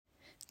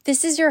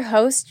This is your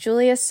host,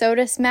 Julia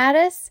Sotas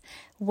Mattis.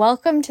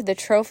 Welcome to the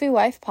Trophy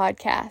Wife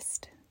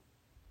Podcast.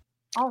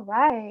 All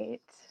right.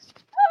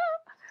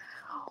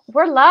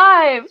 We're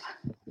live.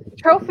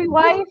 Trophy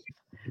Wife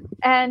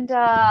and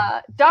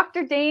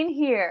Dr. Dain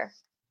Heer.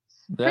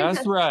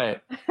 That's right.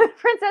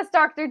 Princess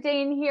Dr.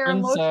 Dain Heer,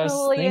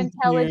 emotionally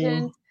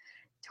intelligent,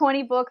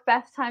 20-book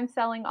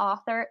best-time-selling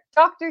author.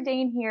 Dr.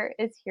 Dain Heer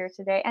is here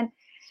today. And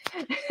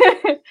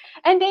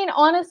Dain,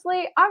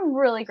 honestly, I'm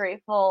really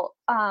grateful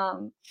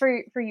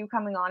for you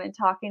coming on and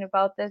talking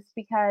about this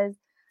because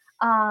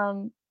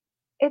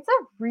it's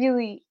a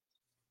really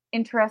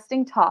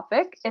interesting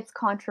topic. It's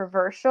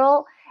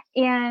controversial,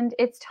 and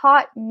it's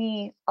taught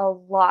me a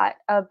lot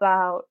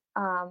about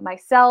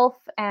myself.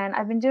 And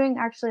I've been doing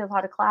actually a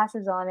lot of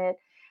classes on it,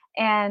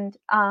 and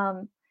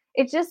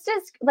it just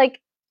is like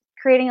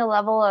creating a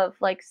level of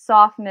like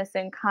softness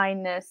and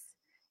kindness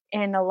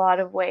in a lot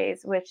of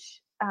ways,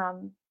 which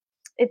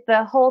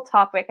the whole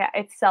topic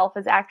itself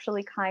is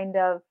actually kind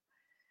of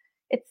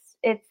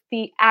it's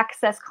the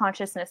access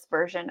consciousness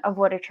version of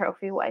what a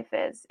trophy wife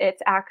is.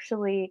 It's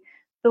actually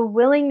the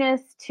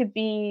willingness to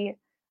be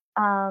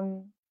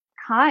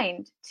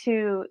kind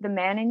to the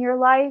man in your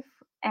life,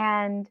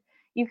 and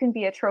you can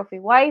be a trophy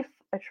wife,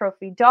 a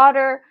trophy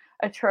daughter,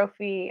 a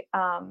trophy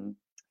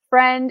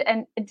friend,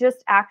 and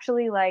just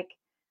actually like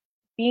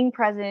being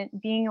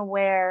present, being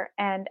aware,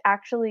 and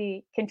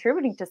actually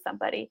contributing to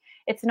somebody.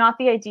 It's not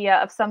the idea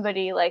of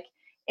somebody like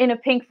in a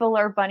pink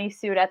velour bunny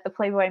suit at the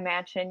Playboy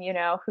Mansion, you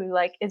know, who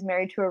like is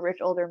married to a rich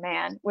older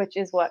man, which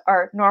is what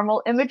our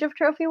normal image of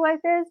trophy wife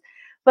is.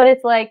 But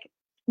it's like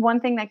one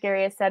thing that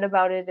Gary has said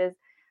about it is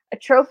a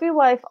trophy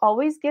wife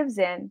always gives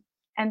in,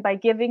 and by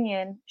giving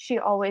in, she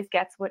always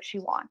gets what she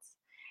wants.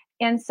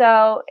 And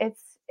so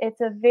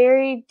it's a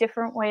very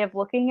different way of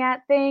looking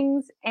at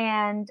things,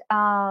 and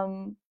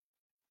I'm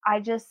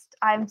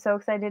so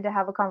excited to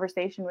have a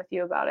conversation with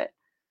you about it.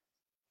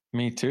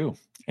 Me too.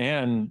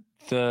 And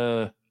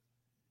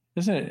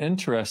isn't it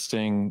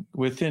interesting?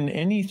 Within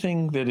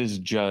anything that is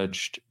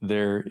judged,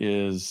 there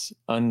is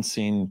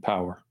unseen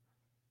power.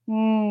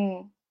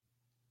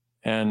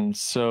 And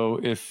so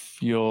if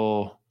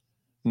you'll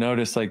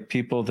notice, like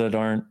people that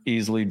aren't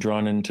easily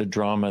drawn into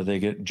drama, they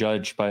get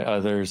judged by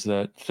others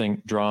that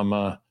think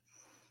drama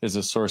is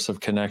a source of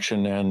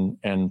connection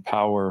and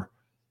power.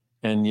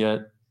 And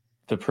yet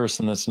the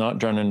person that's not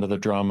drawn into the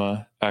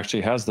drama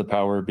actually has the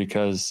power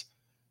because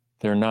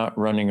they're not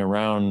running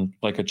around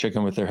like a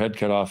chicken with their head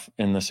cut off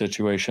in the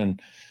situation.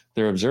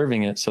 They're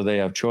observing it, so they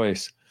have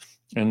choice.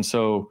 And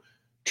so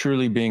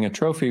truly being a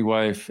trophy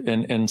wife,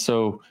 and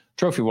so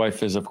trophy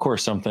wife is, of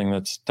course, something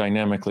that's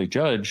dynamically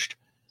judged.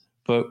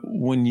 But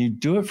when you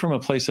do it from a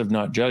place of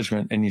not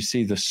judgment and you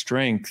see the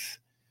strength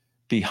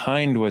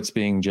behind what's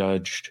being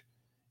judged,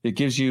 it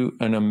gives you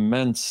an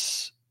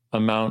immense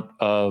amount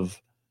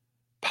of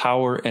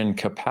power and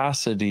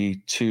capacity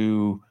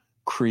to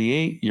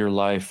create your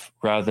life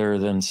rather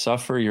than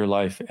suffer your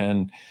life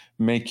and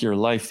make your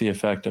life the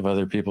effect of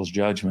other people's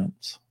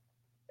judgments.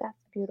 That's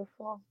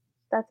beautiful.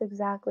 That's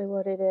exactly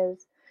what it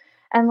is.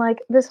 And like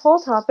this whole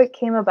topic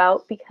came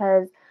about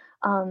because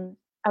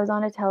I was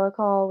on a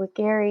telecall with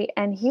Gary,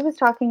 and he was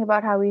talking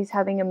about how he's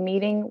having a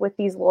meeting with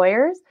these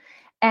lawyers,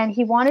 and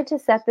he wanted to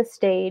set the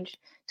stage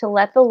to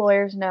let the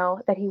lawyers know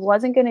that he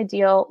wasn't going to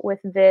deal with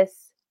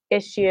this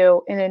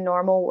issue in a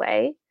normal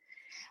way.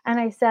 And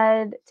I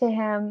said to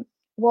him,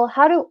 well,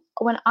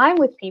 when I'm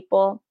with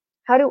people,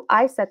 how do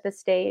I set the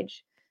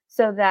stage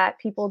so that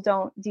people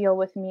don't deal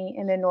with me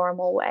in a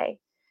normal way?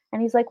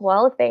 And he's like,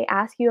 well, if they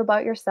ask you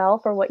about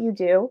yourself or what you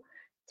do,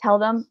 tell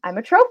them I'm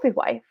a trophy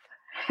wife.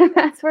 And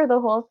that's where the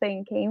whole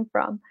thing came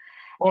from.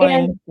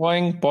 Boing,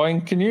 boing,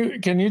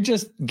 boing. Can you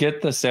just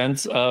get the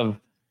sense of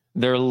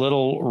their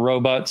little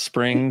robot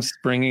springs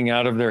springing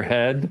out of their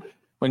head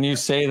when you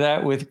say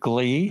that with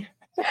glee?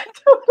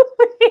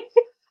 Totally.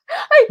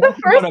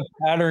 What a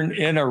pattern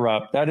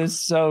interrupt. That is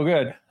so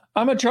good.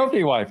 I'm a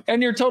trophy wife,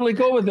 and you're totally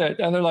cool with it.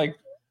 And they're like,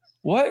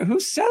 what? Who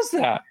says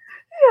that?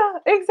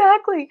 Yeah,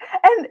 exactly.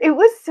 And it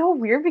was so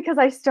weird because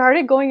I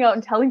started going out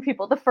and telling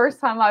people the first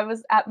time I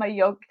was at my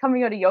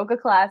coming out of yoga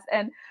class,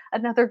 and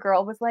another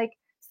girl was like,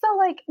 so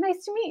like,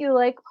 nice to meet you.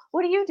 Like,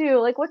 what do you do?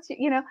 Like,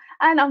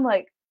 and I'm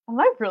like, am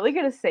I really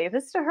going to say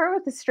this to her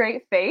with a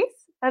straight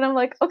face? And I'm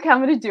like, okay,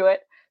 I'm going to do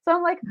it. So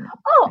I'm like,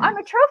 oh, I'm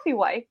a trophy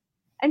wife.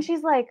 And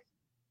she's like,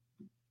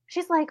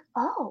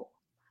 oh,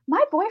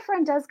 my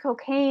boyfriend does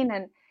cocaine,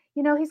 and,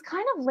 you know, he's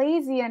kind of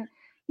lazy, and,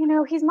 you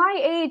know, he's my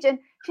age. And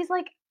she's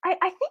like, I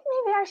think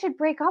maybe I should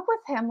break up with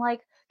him. Like,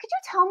 could you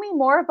tell me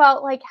more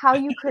about like how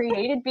you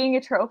created being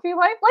a trophy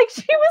wife? Like,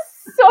 she was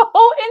so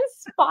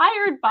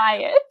inspired by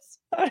it.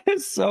 That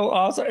is so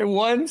awesome.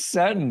 One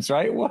sentence,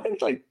 right?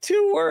 Like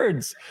 2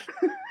 words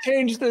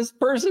change this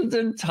person's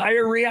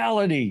entire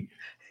reality.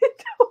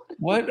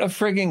 What a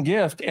friggin'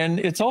 gift. And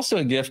it's also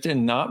a gift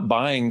in not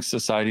buying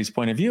society's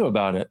point of view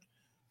about it.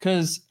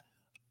 Because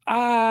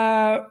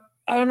I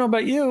don't know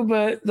about you,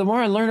 but the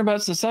more I learn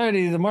about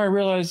society, the more I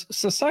realize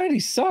society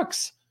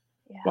sucks.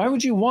 Yeah. Why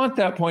would you want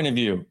that point of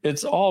view?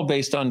 It's all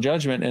based on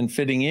judgment and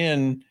fitting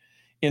in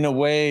in a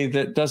way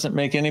that doesn't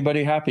make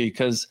anybody happy.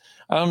 Because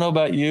I don't know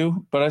about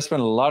you, but I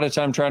spent a lot of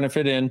time trying to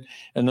fit in,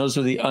 and those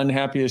are the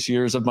unhappiest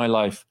years of my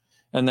life.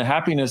 And the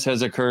happiness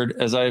has occurred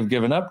as I have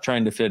given up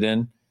trying to fit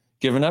in,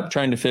 given up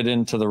trying to fit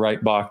into the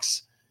right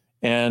box,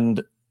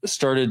 and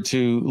started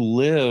to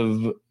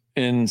live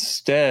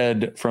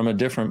instead from a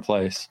different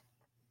place.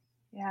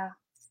 Yeah,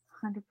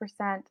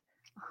 100%.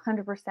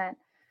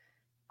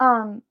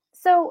 100%.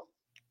 So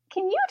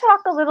can you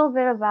talk a little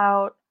bit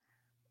about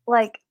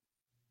like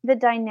the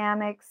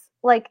dynamics,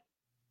 like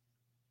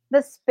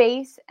the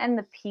space and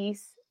the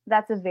peace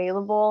that's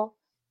available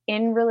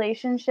in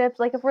relationships?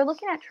 Like if we're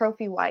looking at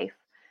trophy wife,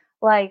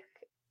 like,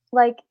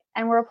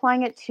 and we're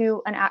applying it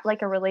to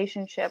like a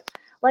relationship,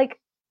 like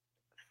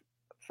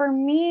for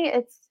me,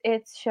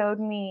 it's showed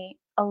me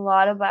a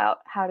lot about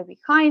how to be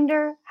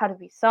kinder, how to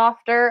be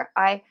softer.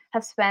 I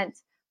have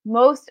spent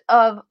most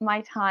of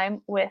my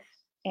time with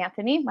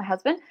Anthony, my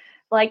husband,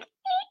 like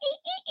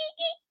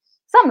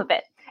some of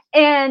it.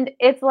 And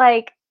it's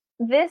like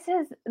this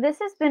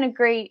has been a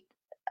great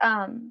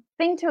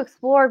thing to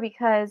explore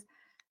because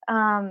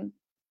I've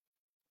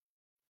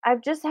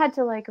just had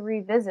to like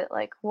revisit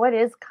like what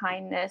is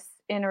kindness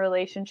in a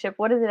relationship?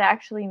 What does it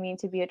actually mean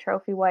to be a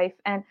trophy wife?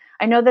 And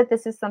I know that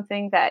this is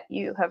something that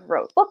you have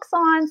wrote books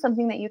on,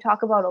 something that you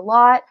talk about a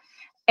lot.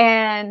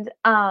 And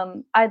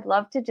I'd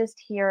love to just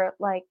hear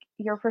like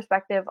your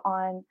perspective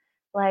on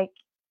like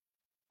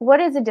what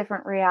is a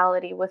different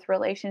reality with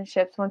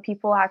relationships when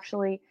people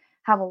actually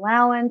have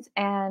allowance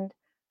and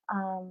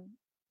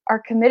are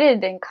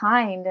committed and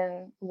kind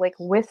and like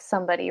with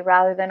somebody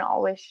rather than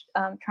always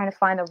trying to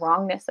find the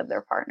wrongness of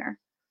their partner.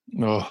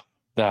 Oh,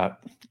 that.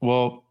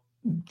 Well,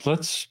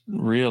 let's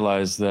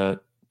realize that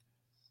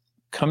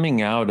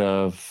coming out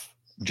of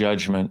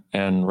judgment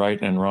and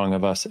right and wrong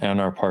of us and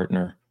our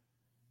partner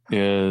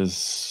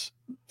is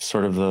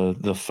sort of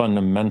the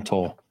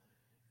fundamental.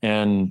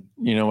 And,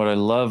 you know, what I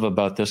love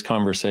about this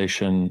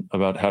conversation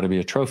about how to be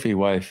a trophy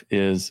wife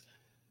is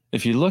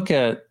if you look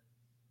at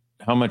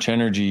how much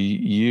energy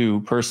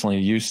you personally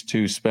used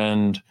to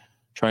spend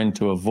trying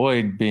to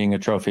avoid being a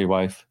trophy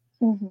wife,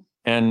 mm-hmm.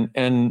 and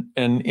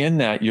in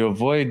that you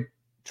avoid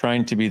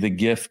trying to be the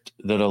gift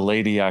that a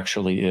lady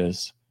actually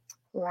is.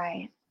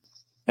 Right.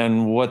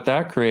 And what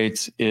that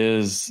creates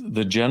is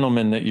the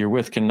gentleman that you're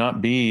with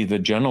cannot be the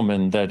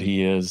gentleman that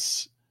he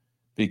is,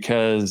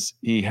 because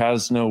he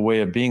has no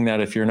way of being that.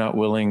 If you're not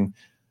willing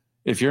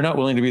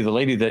to be the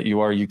lady that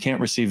you are, you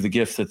can't receive the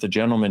gift that the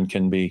gentleman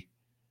can be.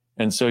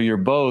 And so you're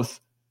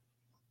both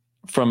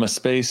from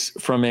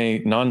a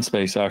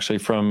non-space, actually,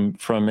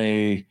 from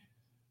a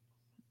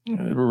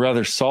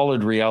rather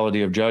solid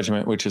reality of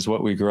judgment, which is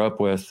what we grew up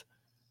with,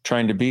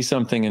 trying to be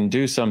something and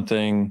do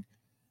something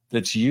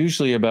that's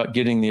usually about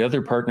getting the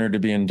other partner to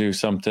be and do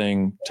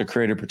something to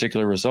create a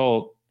particular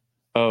result.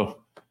 Oh,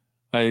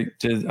 I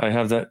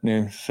have that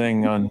new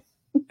thing on.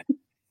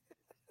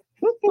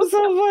 What's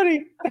so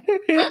funny?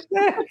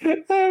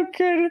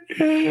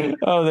 Okay.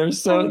 Oh,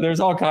 there's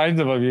all kinds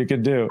of them you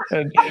can do.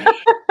 And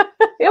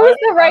it was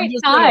the right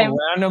time.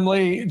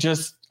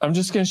 I'm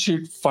just going to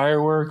shoot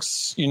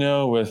fireworks, you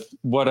know, with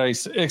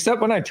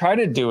except when I try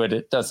to do it,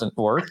 it doesn't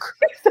work.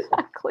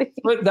 Exactly.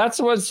 But that's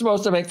what's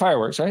supposed to make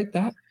fireworks, right?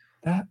 That.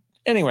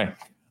 Anyway.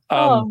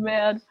 Oh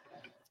man.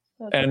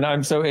 And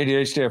I'm so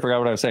ADHD, I forgot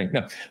what I was saying.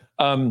 No.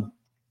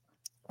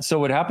 So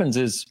what happens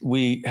is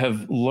we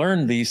have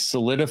learned these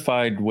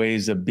solidified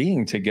ways of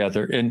being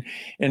together, and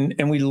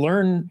we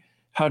learn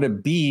how to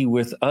be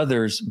with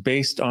others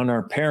based on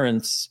our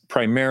parents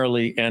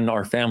primarily and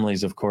our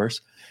families, of course,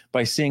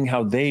 by seeing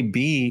how they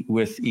be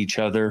with each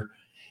other.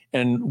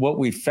 And what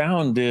we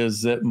found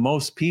is that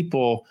most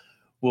people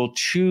will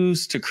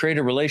choose to create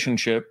a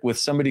relationship with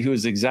somebody who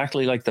is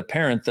exactly like the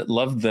parent that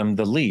loved them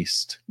the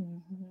least.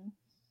 Mm-hmm.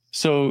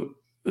 So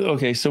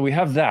we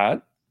have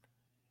that.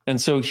 And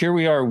so here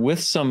we are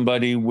with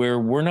somebody where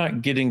we're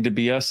not getting to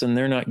be us and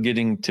they're not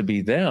getting to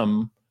be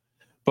them,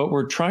 but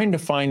we're trying to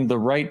find the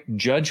right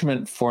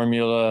judgment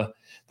formula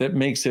that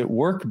makes it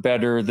work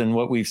better than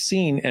what we've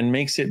seen and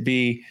makes it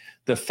be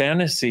the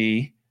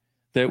fantasy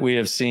that we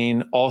have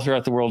seen all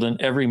throughout the world in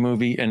every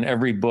movie and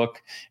every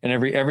book, and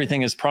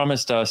everything has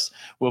promised us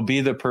will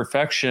be the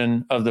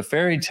perfection of the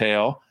fairy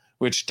tale,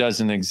 which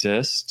doesn't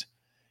exist.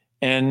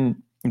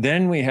 And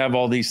then we have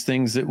all these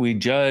things that we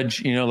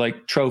judge, you know,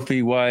 like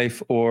trophy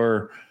wife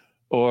or,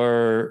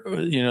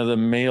 you know, the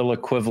male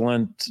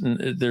equivalent.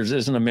 There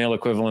isn't a male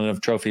equivalent of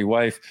trophy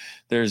wife.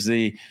 There's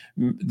the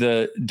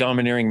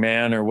domineering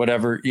man or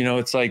whatever, you know,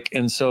 it's like,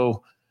 and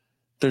so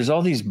there's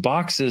all these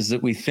boxes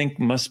that we think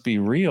must be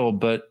real,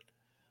 but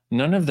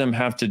none of them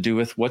have to do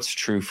with what's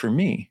true for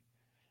me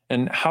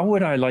and how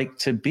would I like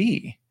to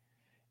be.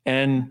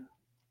 And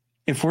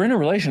if we're in a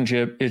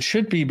relationship, it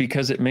should be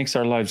because it makes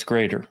our lives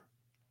greater.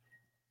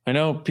 I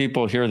know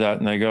people hear that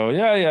and they go,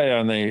 yeah,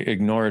 and they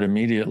ignore it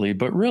immediately.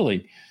 But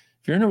really,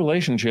 if you're in a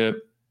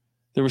relationship,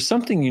 there was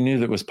something you knew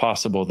that was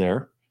possible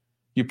there.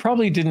 You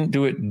probably didn't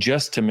do it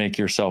just to make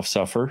yourself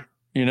suffer,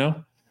 you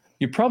know?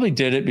 You probably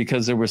did it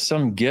because there was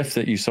some gift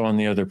that you saw in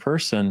the other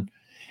person.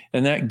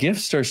 And that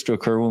gift starts to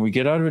occur when we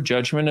get out of a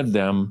judgment of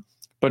them.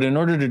 But in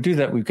order to do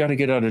that, we've got to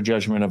get out of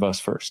judgment of us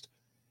first.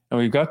 And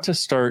we've got to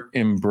start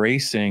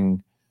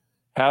embracing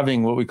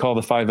having what we call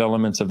the 5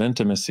 elements of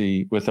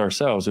intimacy with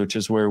ourselves, which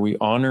is where we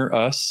honor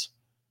us,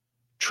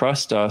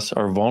 trust us,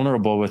 are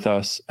vulnerable with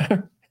us,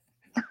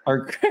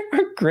 are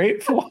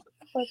grateful.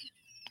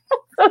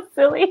 So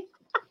silly.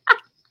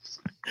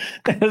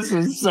 This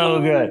is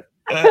so good.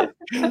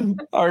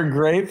 Are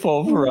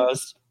grateful for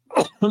us,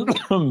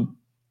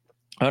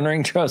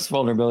 honoring trust,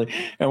 vulnerability,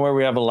 and where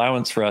we have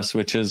allowance for us,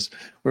 which is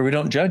where we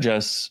don't judge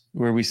us,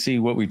 where we see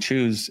what we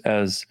choose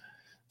as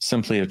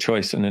simply a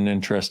choice and an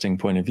interesting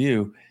point of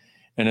view.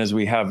 And as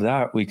we have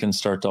that, we can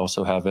start to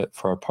also have it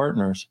for our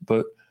partners.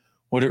 But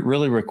what it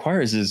really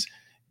requires is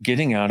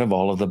getting out of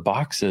all of the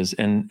boxes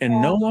and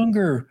no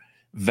longer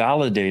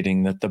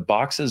validating that the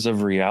boxes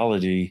of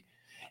reality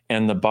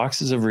and the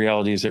boxes of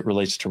reality as it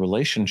relates to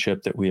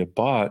relationship that we have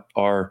bought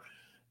are,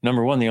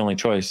 number 1, the only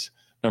choice.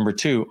 Number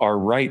 2, are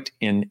right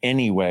in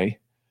any way.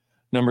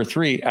 Number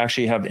 3,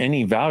 actually have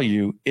any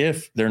value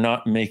if they're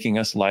not making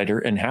us lighter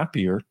and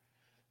happier,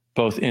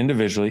 both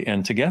individually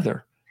and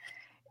together.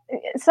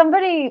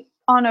 Somebody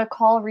on a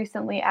call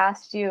recently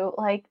asked you,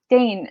 like,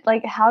 Dain,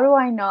 like, how do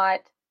I not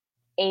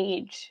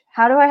age?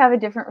 How do I have a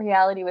different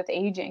reality with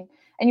aging?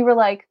 And you were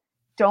like,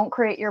 don't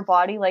create your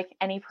body like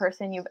any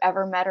person you've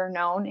ever met or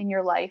known in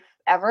your life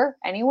ever,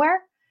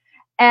 anywhere.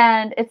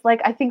 And it's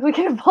like, I think we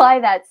can apply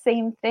that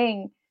same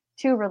thing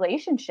to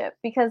relationship,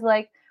 because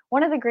like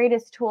one of the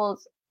greatest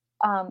tools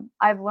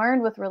I've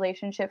learned with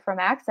relationship from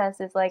Access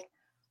is like,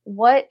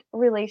 what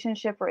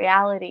relationship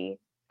reality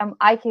am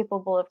I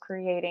capable of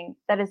creating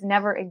that has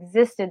never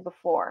existed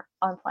before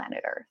on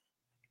planet Earth?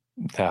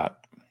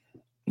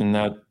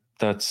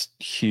 That's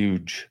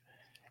huge.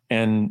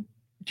 And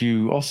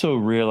you also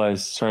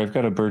realize, sorry, I've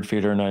got a bird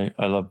feeder and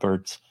I love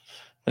birds.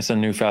 It's a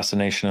new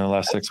fascination in the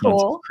last 6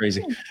 months. It's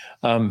crazy.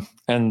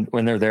 And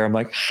when they're there, I'm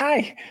like,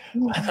 hi,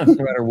 no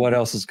matter what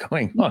else is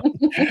going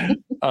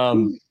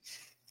on.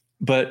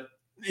 But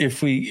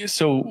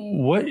so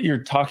what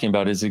you're talking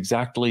about is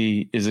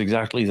exactly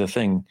the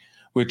thing,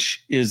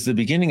 which is the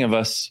beginning of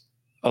us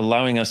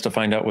allowing us to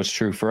find out what's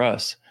true for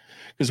us.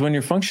 Because when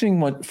you're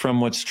functioning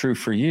from what's true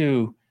for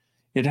you,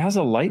 it has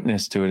a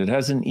lightness to it. It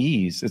has an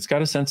ease. It's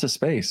got a sense of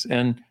space,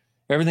 and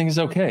everything is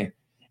okay.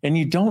 And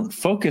you don't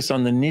focus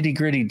on the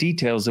nitty-gritty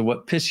details of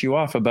what piss you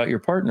off about your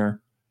partner.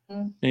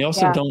 And you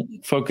also don't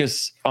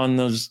focus on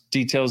those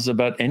details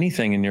about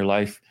anything in your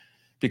life,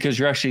 because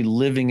you're actually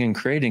living and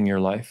creating your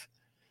life.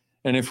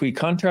 And if we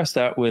contrast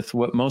that with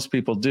what most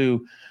people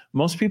do,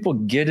 most people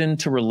get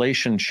into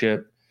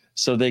relationship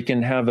so they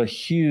can have a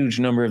huge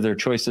number of their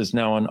choices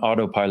now on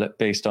autopilot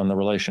based on the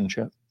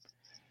relationship.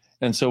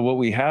 And so what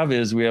we have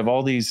is we have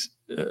all these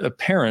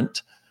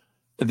apparent,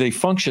 they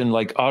function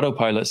like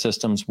autopilot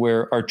systems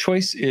where our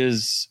choice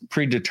is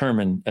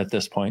predetermined at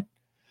this point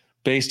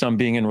based on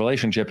being in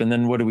relationship. And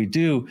then what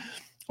do?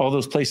 All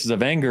those places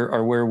of anger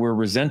are where we're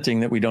resenting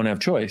that we don't have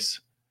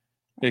choice,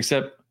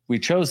 except we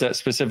chose that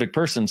specific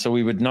person, so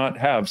we would not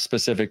have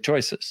specific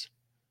choices.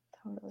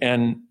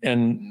 Totally.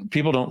 And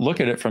people don't look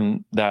at it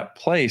from that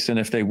place. And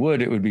if they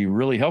would, it would be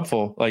really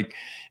helpful. Like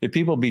if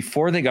people,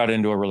 before they got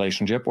into a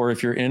relationship, or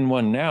if you're in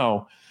one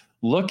now,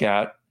 look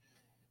at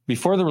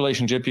before the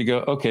relationship, you go,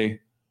 okay,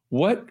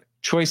 what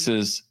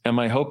choices am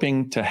I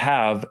hoping to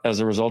have as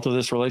a result of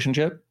this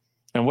relationship?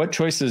 And what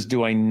choices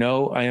do I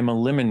know I am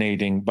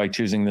eliminating by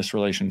choosing this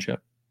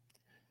relationship?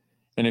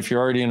 And if you're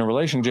already in a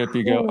relationship,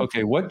 you go,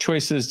 okay, what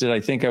choices did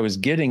I think I was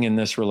getting in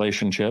this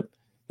relationship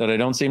that I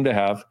don't seem to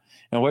have?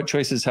 And what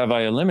choices have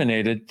I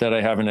eliminated that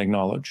I haven't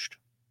acknowledged?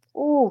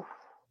 Ooh,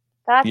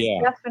 that's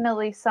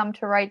definitely some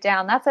to write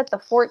down. That's at the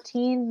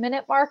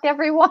 14-minute mark,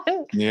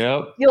 everyone.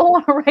 Yep. You'll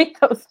want to write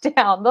those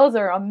down. Those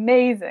are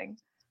amazing.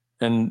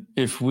 And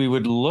if we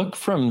would look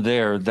from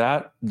there,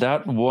 that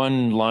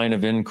one line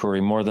of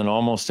inquiry, more than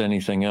almost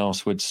anything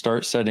else, would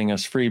start setting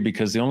us free,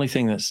 because the only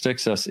thing that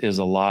sticks us is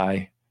a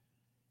lie.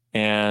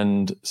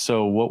 And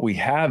so what we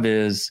have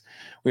is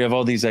we have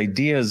all these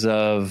ideas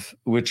of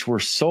which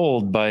were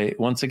sold by,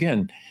 once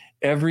again,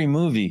 every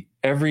movie,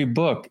 every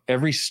book,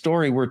 every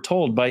story we're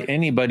told by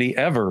anybody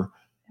ever.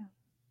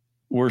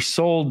 We're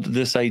sold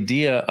this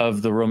idea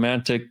of the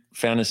romantic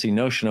fantasy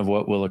notion of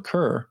what will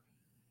occur.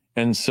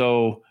 And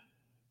so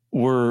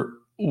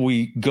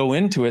we go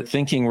into it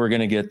thinking we're going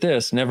to get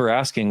this, never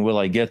asking, will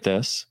I get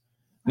this?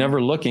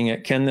 Never looking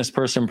at, can this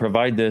person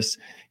provide this?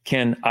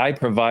 Can I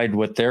provide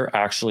what they're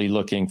actually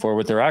looking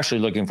for,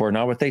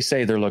 not what they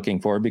say they're looking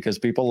for, because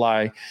people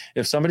lie.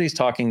 If somebody's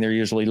talking, they're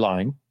usually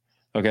lying.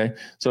 Okay.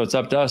 So it's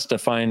up to us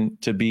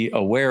to be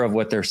aware of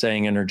what they're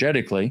saying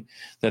energetically,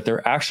 that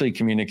they're actually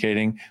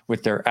communicating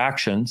with their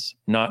actions,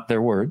 not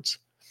their words,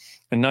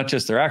 and not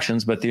just their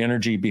actions, but the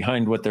energy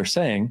behind what they're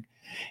saying.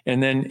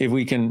 And then if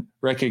we can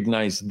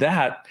recognize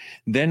that,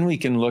 then we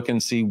can look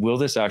and see, will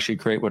this actually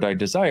create what I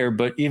desire?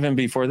 But even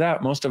before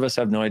that, most of us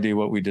have no idea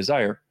what we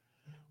desire.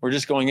 We're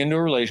just going into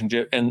a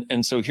relationship.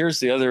 And so here's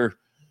the other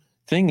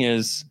thing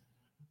is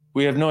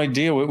we have no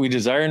idea what we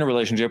desire in a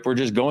relationship. We're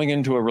just going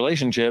into a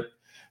relationship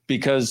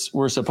because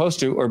we're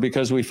supposed to, or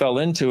because we fell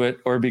into it,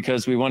 or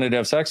because we wanted to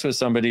have sex with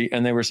somebody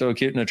and they were so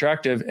cute and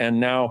attractive. And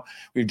now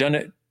we've done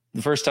it.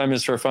 The first time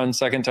is for fun.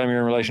 Second time you're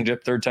in a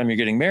relationship. Third time you're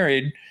getting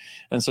married.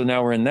 And so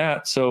now we're in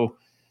that. So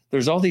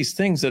there's all these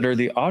things that are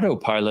the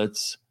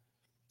autopilots.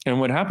 And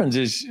what happens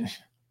is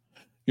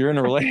you're in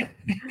a relationship.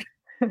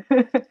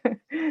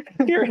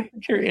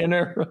 you're in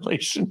a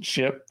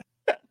relationship.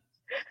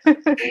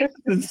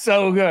 It's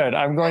so good.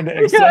 I'm going to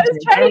accept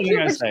everything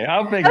I say.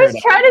 I'll figure it out. I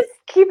was trying to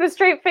keep a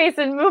straight face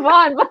and move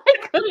on, but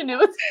I couldn't. It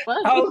was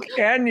funny. How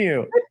can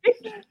you?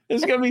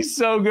 It's going to be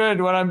so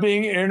good when I'm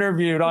being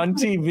interviewed on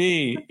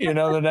TV,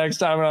 the next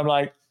time, and I'm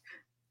like,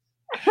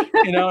 it's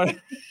going to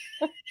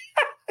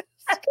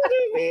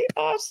be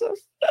awesome.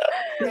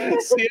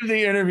 See if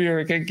the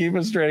interviewer can keep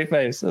a straight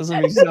face. This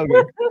will be so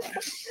good.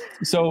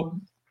 So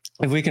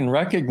if we can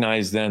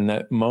recognize then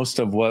that most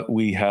of what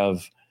we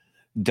have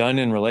done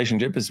in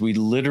relationship is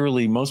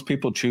most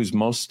people choose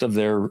most of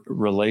their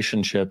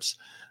relationships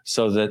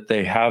so that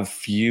they have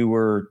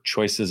fewer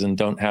choices and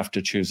don't have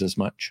to choose as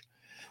much.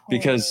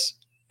 Because,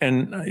 I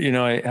had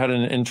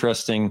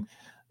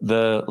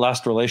the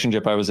last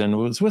relationship I was in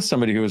was with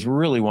somebody who was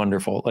really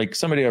wonderful, like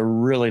somebody I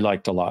really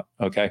liked a lot.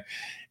 Okay.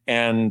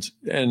 And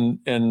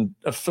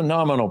a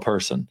phenomenal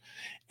person.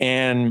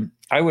 And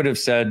I would have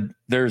said,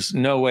 there's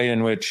no way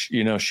in which,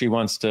 she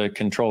wants to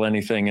control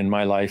anything in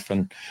my life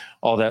and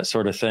all that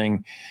sort of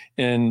thing,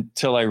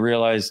 until I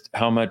realized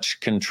how much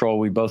control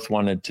we both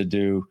wanted to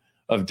do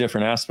of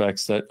different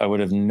aspects that I would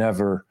have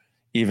never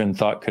even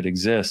thought could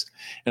exist.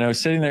 And I was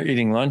sitting there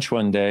eating lunch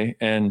one day,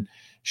 and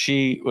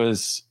she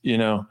was,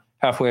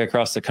 halfway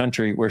across the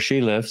country where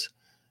she lives.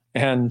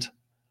 And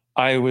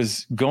I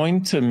was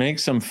going to make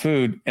some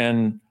food,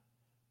 and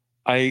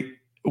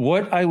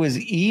what I was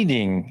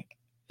eating,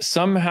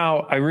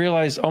 somehow I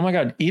realized, oh my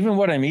God, even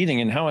what I'm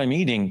eating and how I'm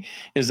eating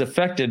is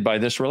affected by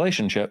this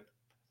relationship.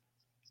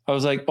 I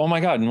was like, oh my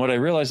God. And what I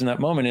realized in that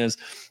moment is,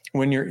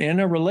 when you're in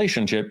a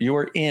relationship, you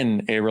are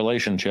in a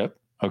relationship.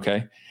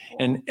 Okay.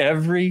 And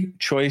every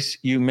choice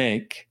you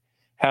make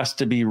has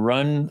to be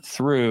run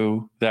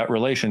through that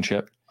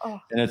relationship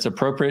and its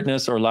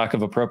appropriateness or lack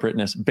of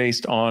appropriateness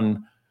based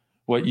on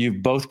what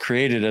you've both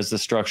created as the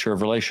structure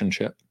of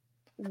relationship.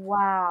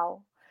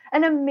 Wow.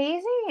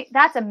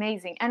 That's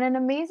amazing. And an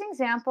amazing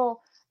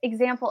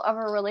example of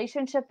a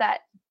relationship that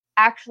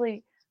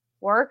actually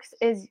works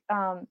is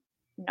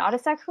not a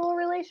sexual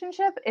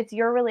relationship. It's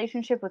your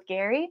relationship with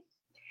Gary.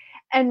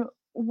 And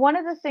one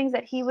of the things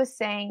that he was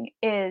saying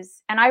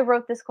is, and I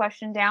wrote this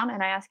question down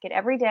and I ask it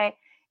every day,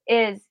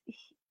 is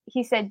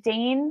he said,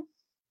 Dain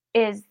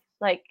is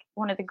like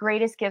one of the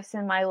greatest gifts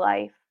in my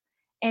life,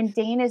 and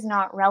Dain is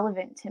not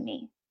relevant to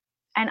me,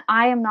 and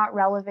I am not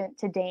relevant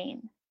to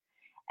Dain.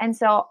 And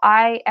so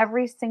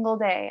every single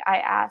day I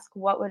ask,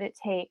 what would it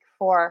take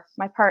for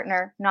my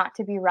partner not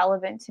to be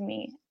relevant to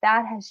me?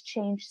 That has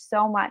changed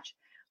so much.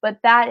 But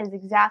that is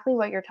exactly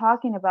what you're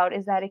talking about,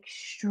 is that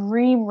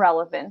extreme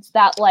relevance,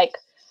 that like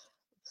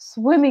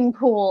swimming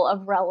pool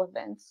of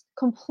relevance,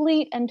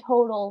 complete and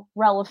total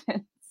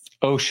relevance.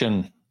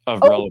 Ocean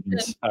of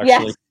relevance, actually.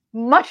 Yes,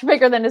 much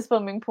bigger than a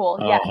swimming pool.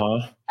 Yes,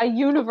 a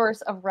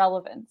universe of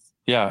relevance.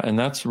 Yeah, and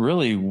that's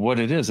really what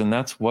it is. And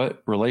that's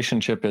what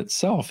relationship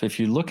itself, if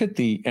you look at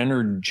the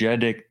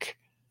energetic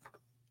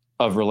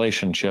of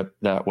relationship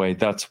that way,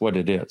 that's what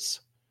it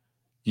is.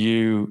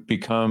 You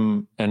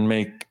become and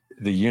make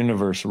the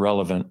universe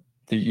relevant.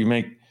 You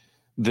make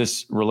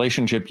this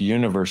relationship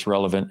universe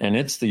relevant, and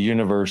it's the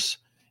universe.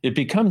 It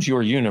becomes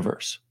your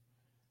universe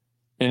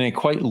in a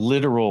quite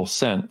literal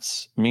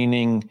sense,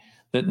 meaning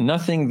that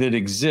nothing that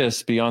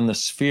exists beyond the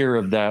sphere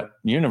of that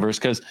universe,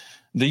 because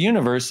the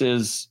universe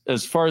is,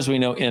 as far as we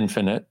know,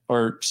 infinite,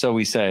 or so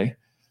we say.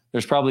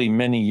 There's probably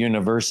many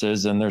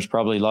universes, and there's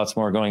probably lots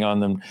more going on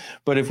than.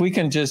 But if we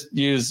can just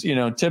use,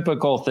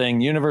 typical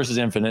thing, universe is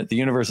infinite. The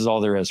universe is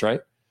all there is, right?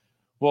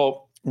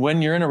 Well,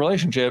 when you're in a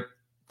relationship,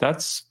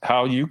 that's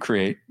how you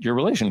create your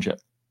relationship.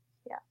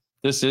 Yeah.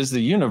 This is the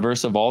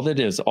universe of all that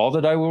is, all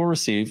that I will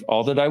receive,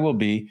 all that I will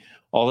be,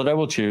 all that I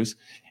will choose.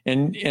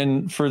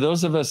 And for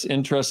those of us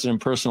interested in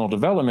personal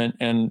development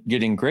and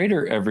getting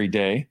greater every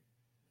day,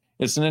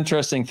 it's an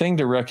interesting thing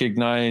to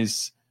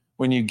recognize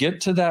when you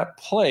get to that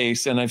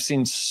place. And I've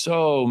seen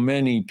so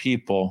many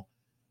people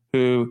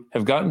who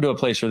have gotten to a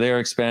place where they are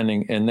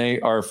expanding and they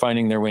are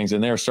finding their wings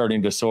and they're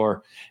starting to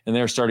soar and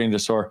they're starting to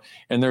soar.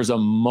 And there's a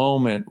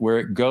moment where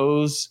it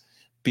goes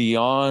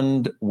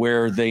beyond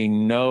where they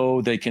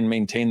know they can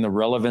maintain the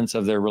relevance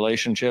of their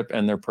relationship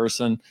and their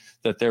person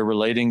that they're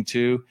relating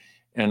to.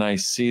 And I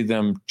see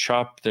them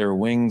chop their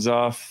wings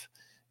off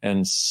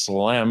and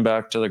slam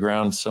back to the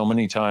ground so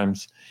many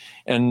times.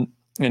 And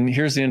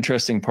here's the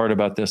interesting part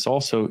about this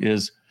also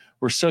is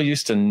we're so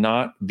used to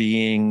not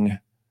being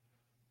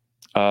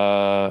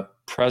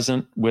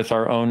present with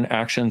our own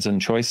actions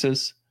and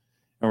choices.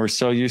 And we're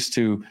so used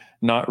to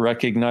not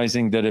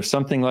recognizing that if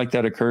something like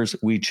that occurs,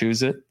 we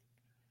choose it,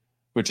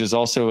 which is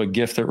also a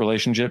gift that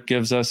relationship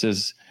gives us,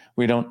 is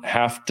we don't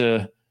have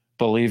to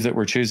believe that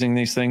we're choosing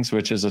these things,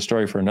 which is a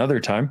story for another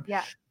time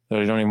that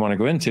I don't even want to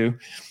go into.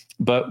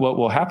 But what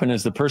will happen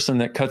is the person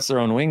that cuts their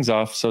own wings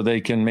off so they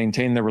can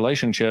maintain the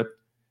relationship,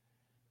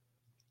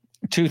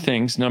 two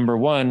things. Number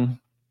one,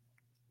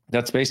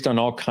 that's based on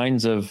all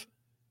kinds of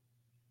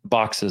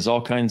boxes,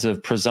 all kinds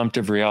of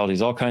presumptive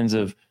realities, all kinds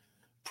of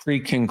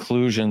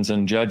pre-conclusions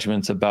and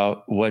judgments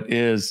about what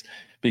is,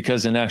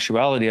 because in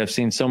actuality, I've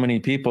seen so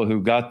many people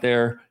who got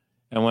there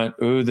and went,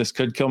 ooh, this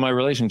could kill my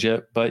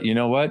relationship. But you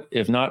know what?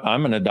 If not,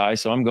 I'm going to die.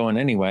 So I'm going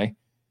anyway.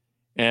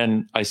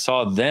 And I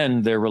saw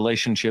then their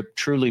relationship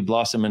truly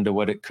blossom into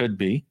what it could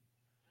be.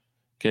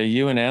 Okay.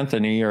 You and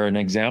Anthony are an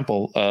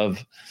example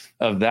of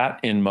that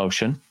in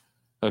motion.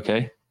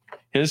 Okay.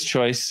 His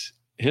choice,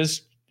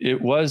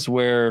 it was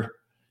where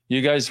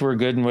you guys were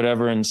good and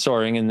whatever and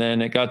soaring. And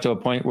then it got to a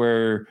point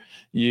where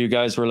you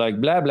guys were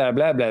like, blah, blah,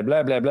 blah, blah,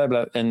 blah, blah, blah,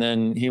 blah. And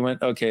then he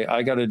went, okay,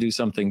 I got to do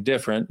something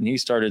different. And he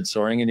started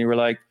soaring and you were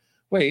like,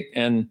 wait.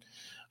 And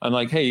I'm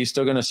like, hey, you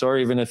still going to soar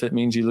even if it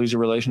means you lose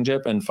your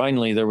relationship? And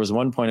finally, there was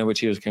one point at which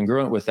he was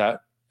congruent with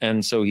that.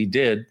 And so he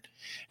did.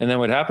 And then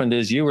what happened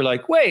is you were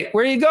like, wait,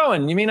 where are you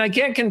going? You mean I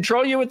can't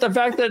control you with the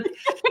fact that,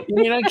 you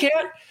mean I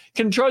can't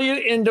control you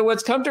into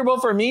what's comfortable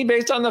for me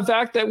based on the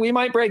fact that we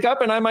might break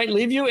up and I might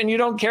leave you and you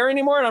don't care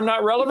anymore and I'm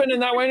not relevant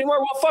in that way anymore?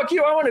 Well, fuck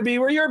you. I want to be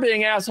where you're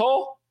being,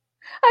 asshole.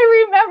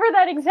 I remember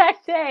that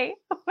exact day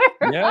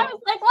where Yep. I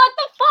was like, what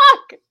the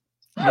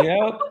fuck?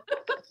 Yep.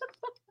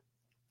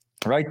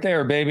 Right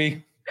there,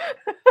 baby.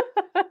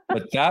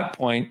 But that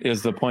point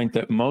is the point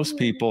that most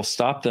people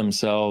stop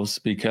themselves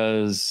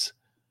because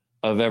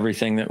of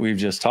everything that we've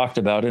just talked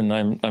about. And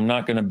I'm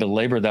not going to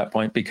belabor that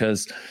point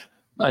because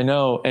I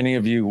know any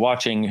of you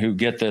watching who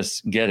get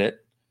this, get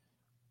it.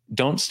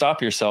 Don't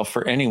stop yourself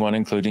for anyone,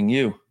 including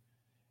you.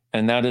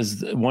 And that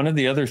is one of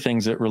the other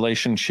things that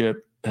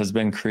relationship has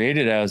been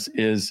created as,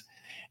 is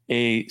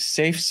a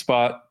safe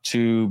spot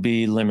to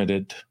be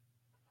limited.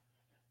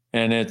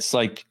 And it's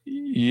like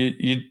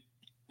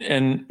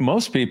and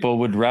most people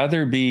would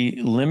rather be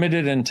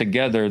limited and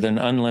together than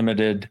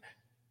unlimited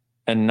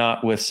and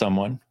not with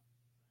someone.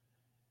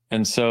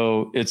 And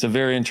so it's a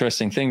very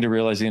interesting thing to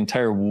realize the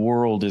entire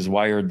world is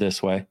wired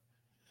this way.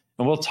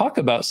 And we'll talk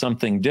about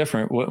something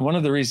different. One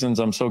of the reasons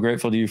I'm so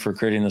grateful to you for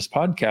creating this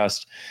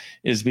podcast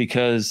is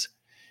because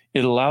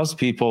it allows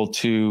people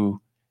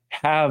to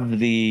have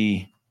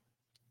the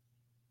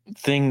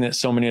thing that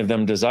so many of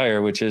them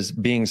desire, which is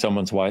being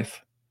someone's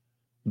wife,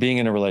 being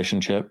in a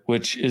relationship,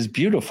 which is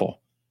beautiful.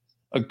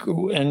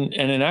 And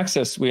in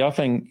Access, we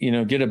often,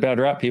 get a bad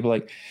rap. People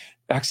like,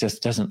 Access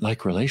doesn't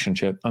like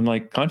relationship. I'm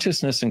like,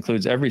 consciousness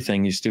includes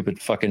everything, you stupid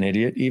fucking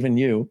idiot, even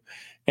you.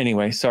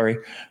 Anyway, sorry.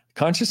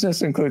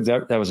 Consciousness includes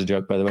that. That was a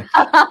joke, by the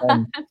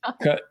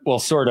way. Well,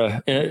 sort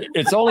of.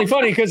 It's only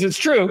funny because it's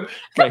true.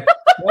 Okay.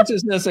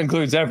 Consciousness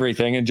includes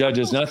everything and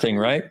judges nothing,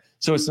 right?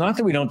 So it's not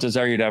that we don't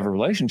desire you to have a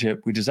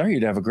relationship. We desire you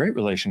to have a great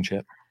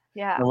relationship.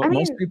 Yeah. And what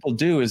most people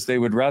do is they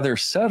would rather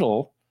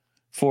settle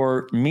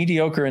for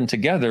mediocre and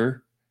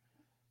together,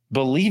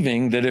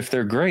 believing that if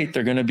they're great,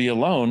 they're going to be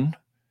alone.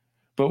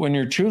 But when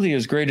you're truly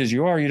as great as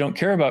you are, you don't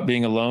care about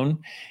being alone.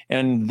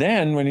 And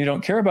then when you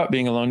don't care about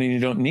being alone and you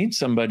don't need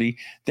somebody,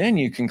 then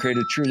you can create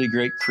a truly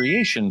great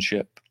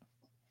creationship.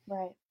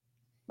 Right.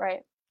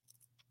 Right.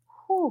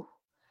 Whew.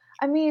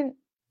 I mean,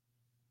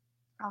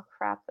 oh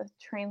crap, the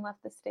train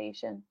left the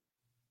station.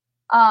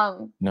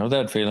 Know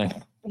that feeling.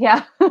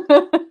 Yeah.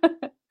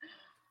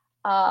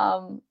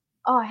 Oh,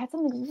 I had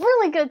something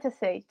really good to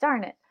say.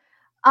 Darn it.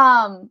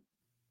 I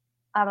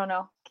don't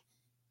know.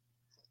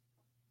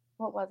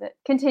 What was it?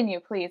 Continue,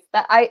 please.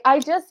 That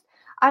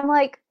I'm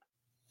like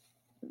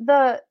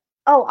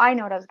I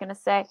know what I was gonna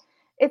say.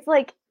 It's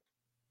like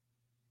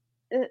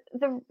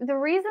the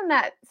reason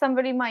that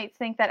somebody might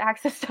think that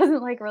Access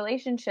doesn't like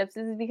relationships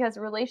is because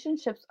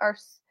relationships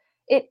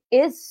it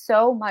is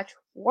so much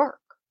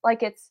work.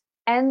 Like it's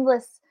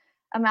endless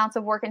amounts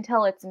of work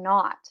until it's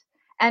not.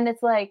 And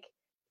it's like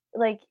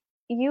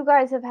you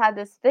guys have had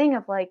this thing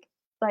of like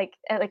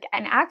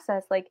an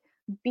Access, like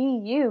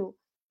be you.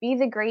 Be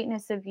the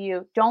greatness of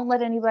you. Don't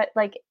let anybody,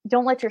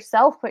 don't let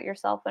yourself put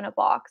yourself in a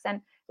box.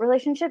 And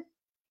relationship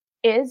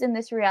is in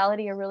this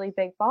reality a really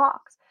big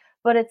box.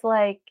 But it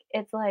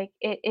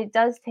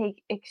does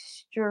take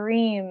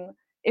extreme,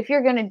 if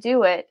you're going to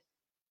do it,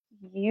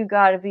 you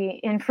got to be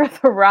in for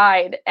the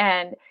ride.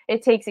 And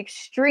it takes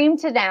extreme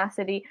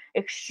tenacity,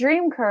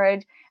 extreme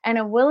courage, and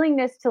a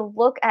willingness to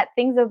look at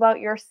things about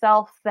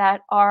yourself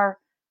that are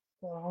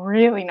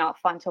really not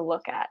fun to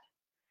look at.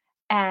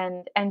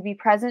 And be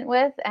present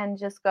with and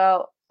just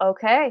go,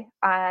 okay,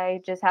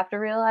 I just have to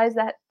realize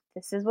that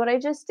this is what I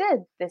just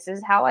did. This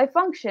is how I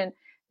function.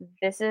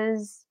 This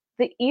is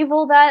the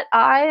evil that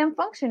I am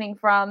functioning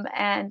from,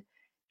 and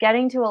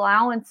getting to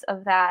allowance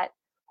of that.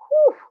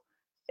 Whew,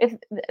 if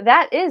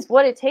that is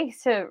what it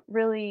takes to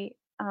really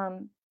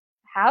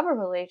have a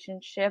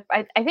relationship,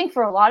 I think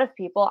for a lot of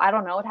people, I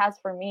don't know, it has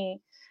for me,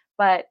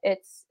 but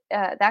it's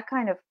that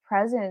kind of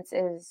presence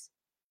is,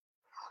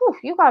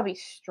 you gotta be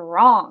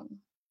strong.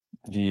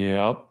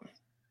 Yep.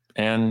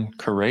 And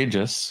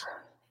courageous.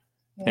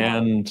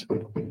 Yeah.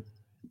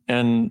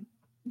 And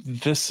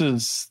this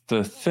is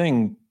the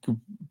thing.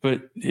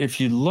 But if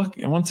you look,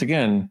 and once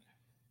again,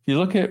 if you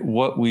look at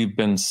what we've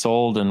been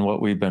sold and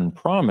what we've been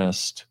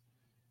promised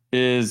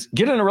is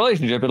get in a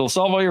relationship, it'll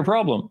solve all your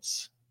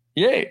problems.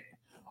 Yay.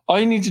 All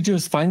you need to do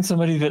is find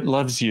somebody that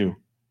loves you.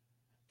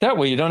 That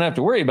way you don't have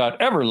to worry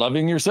about ever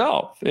loving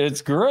yourself.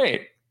 It's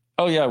great.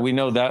 Oh yeah, we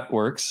know that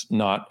works.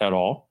 Not at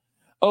all.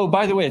 Oh,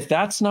 by the way, if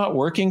that's not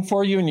working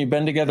for you and you've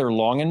been together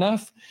long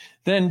enough,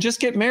 then just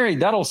get married.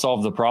 That'll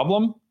solve the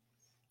problem.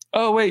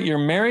 Oh, wait, you're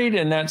married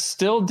and that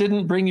still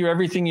didn't bring you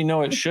everything you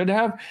know it should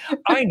have?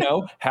 I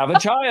know, have a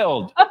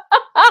child.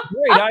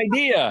 Great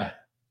idea.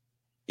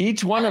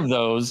 Each one of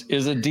those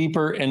is a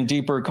deeper and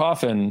deeper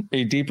coffin,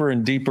 a deeper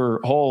and deeper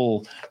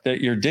hole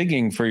that you're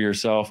digging for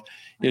yourself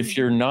if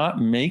you're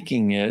not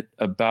making it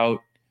about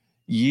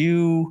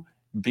you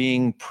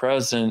being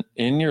present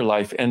in your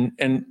life.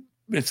 And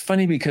it's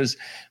funny because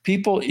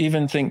people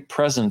even think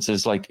presence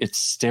is like it's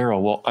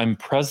sterile. Well, I'm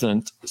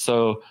present,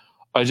 so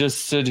I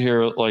just sit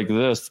here like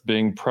this,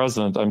 being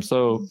present. I'm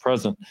so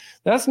present.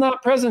 That's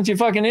not presence, you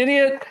fucking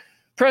idiot.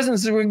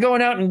 Presence is we're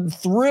going out and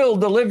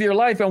thrilled to live your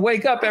life and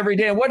wake up every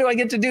day. And what do I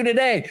get to do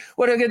today?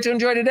 What do I get to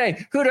enjoy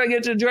today? Who do I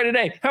get to enjoy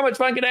today? How much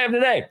fun can I have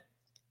today?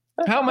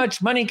 How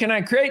much money can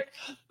I create?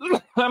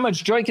 How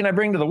much joy can I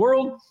bring to the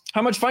world?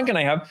 How much fun can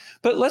I have?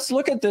 But let's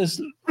look at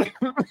this.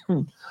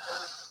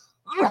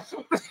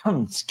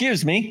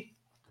 Excuse me.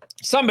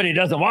 Somebody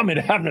doesn't want me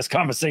to have this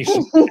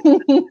conversation. Oh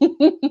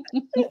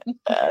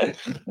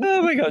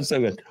my God, so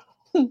good.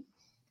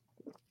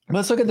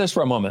 Let's look at this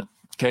for a moment.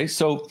 Okay,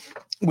 so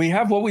we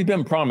have what we've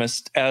been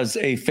promised as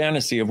a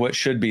fantasy of what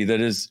should be that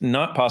is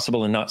not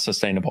possible and not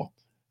sustainable.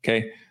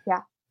 Okay. Yeah.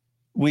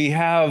 We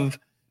have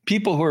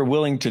people who are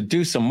willing to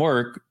do some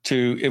work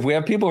if we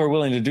have people who are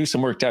willing to do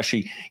some work to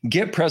actually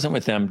get present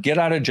with them, get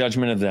out of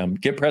judgment of them,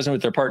 get present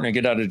with their partner,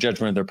 get out of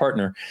judgment of their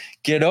partner,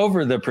 get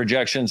over the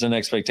projections and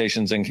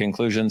expectations and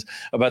conclusions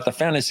about the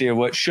fantasy of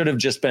what should have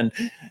just been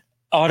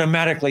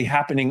automatically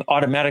happening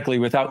automatically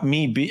without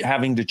me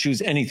having to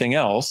choose anything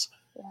else.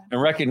 Yeah.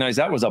 And recognize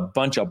that was a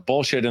bunch of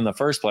bullshit in the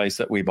first place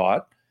that we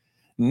bought.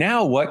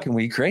 Now, what can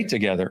we create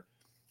together?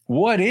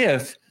 What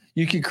if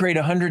you could create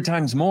 100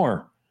 times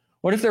more?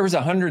 What if there was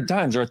 100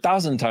 times or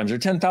 1,000 times or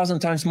 10,000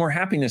 times more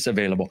happiness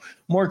available,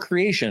 more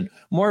creation,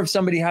 more of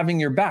somebody having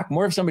your back,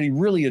 more of somebody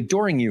really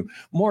adoring you,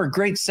 more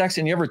great sex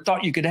than you ever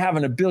thought you could have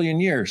in a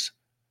billion years?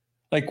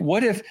 Like,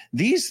 what if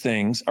these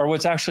things are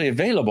what's actually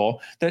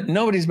available that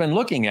nobody's been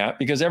looking at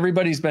because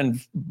everybody's been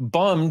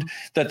bummed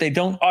that they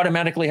don't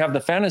automatically have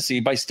the fantasy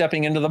by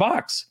stepping into the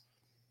box?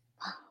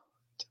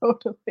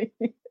 Totally.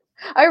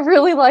 I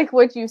really like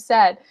what you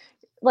said.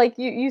 Like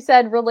you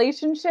said,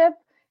 relationship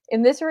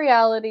in this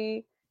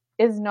reality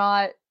is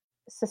not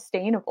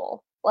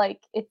sustainable. Like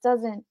it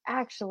doesn't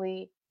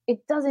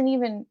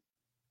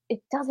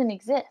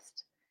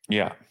exist.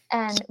 Yeah.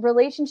 And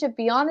relationship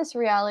beyond this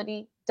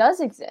reality does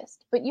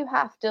exist, but you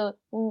have to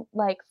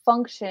like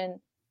function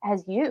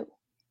as you.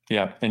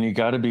 Yeah. And you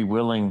got to be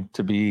willing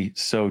to be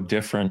so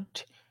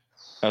different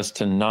as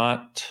to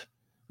not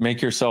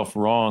make yourself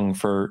wrong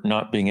for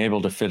not being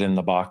able to fit in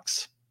the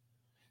box,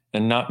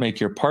 and not make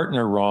your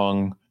partner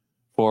wrong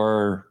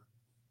for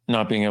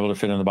not being able to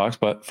fit in the box,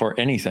 but for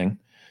anything.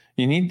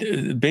 You need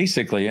to,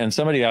 basically, and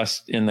somebody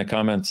asked in the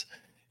comments,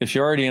 if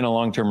you're already in a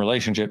long-term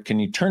relationship, can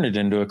you turn it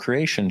into a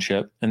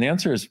creationship? And the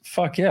answer is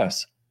fuck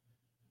yes.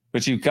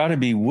 But you've got to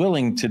be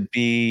willing to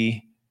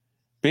be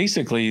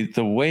basically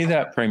the way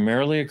that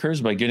primarily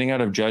occurs by getting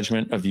out of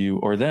judgment of you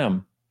or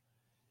them.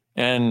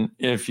 And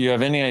if you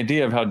have any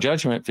idea of how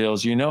judgment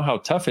feels, you know how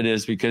tough it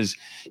is because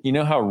you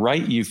know how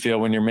right you feel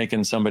when you're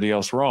making somebody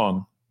else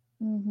wrong.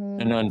 Mm-hmm.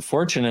 And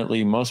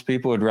unfortunately, most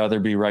people would rather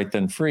be right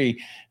than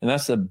free. And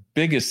that's the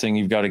biggest thing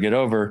you've got to get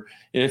over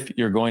if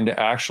you're going to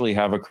actually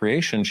have a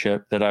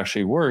creationship that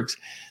actually works,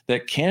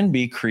 that can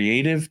be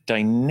creative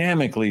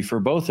dynamically for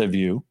both of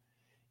you,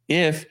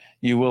 if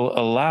you will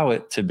allow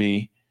it to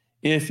be,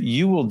 if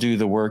you will do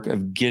the work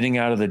of getting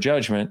out of the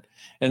judgment.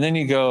 And then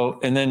you go,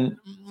 and then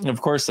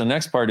of course, the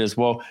next part is,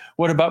 well,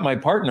 what about my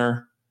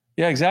partner?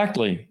 Yeah,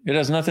 exactly. It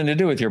has nothing to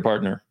do with your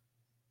partner.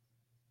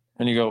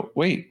 And you go,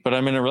 wait, but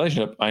I'm in a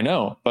relationship. I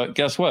know, but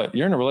guess what?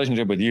 You're in a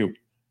relationship with you.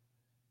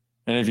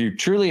 And if you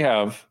truly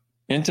have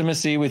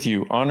intimacy with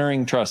you,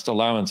 honoring, trust,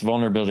 allowance,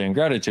 vulnerability, and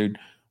gratitude,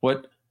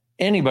 what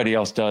anybody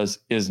else does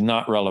is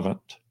not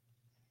relevant.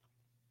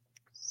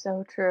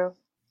 So true.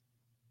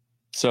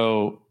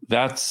 So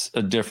that's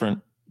a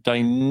different,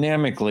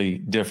 dynamically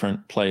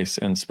different place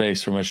and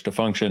space from which to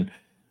function.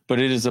 But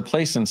it is a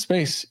place and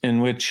space in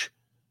which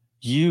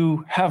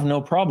you have no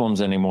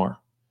problems anymore.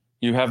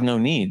 You have no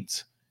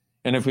needs.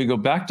 And if we go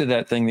back to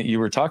that thing that you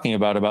were talking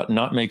about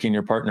not making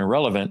your partner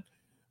relevant,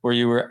 where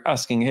you were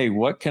asking, hey,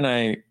 what can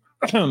I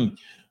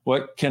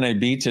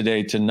be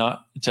today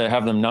to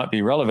have them not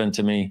be relevant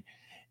to me?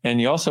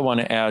 And you also want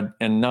to add,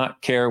 and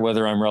not care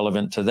whether I'm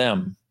relevant to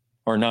them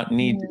or not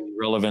need to be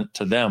relevant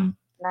to them.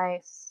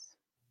 Nice.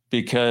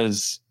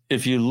 Because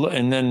if you look,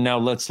 and then now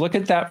let's look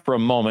at that for a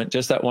moment,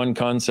 just that one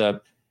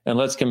concept, and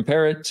let's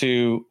compare it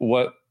to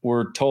what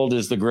we're told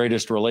is the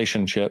greatest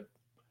relationship,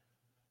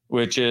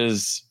 which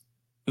is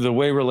the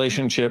way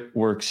relationship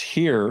works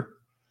here.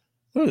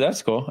 Oh,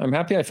 that's cool. I'm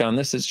happy I found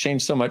this. It's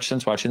changed so much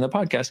since watching the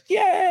podcast.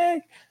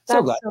 Yay!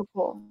 That's so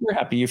cool. We're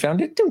happy you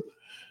found it too.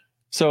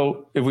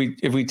 So if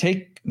we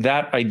take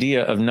that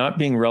idea of not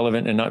being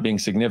relevant and not being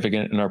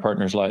significant in our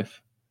partner's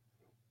life,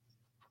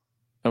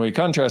 and we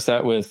contrast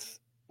that with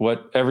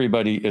what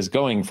everybody is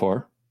going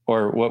for,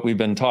 or what we've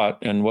been taught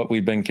and what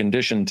we've been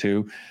conditioned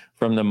to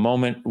from the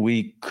moment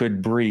we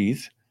could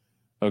breathe.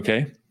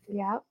 Okay.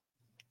 Yeah.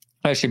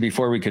 Actually,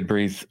 before we could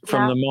breathe,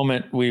 from the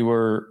moment we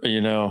were,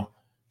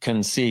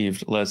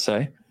 conceived, let's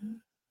say.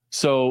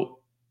 So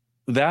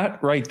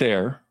that right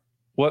there,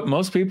 what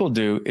most people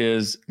do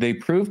is they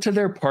prove to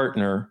their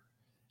partner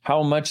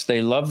how much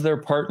they love their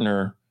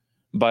partner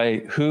by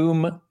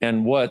whom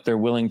and what they're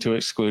willing to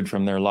exclude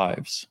from their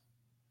lives.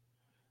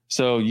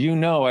 So,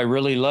 I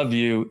really love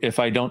you if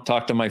I don't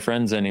talk to my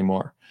friends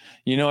anymore.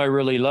 I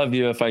really love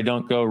you if I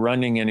don't go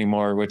running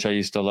anymore, which I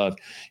used to love.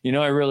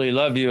 I really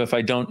love you if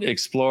I don't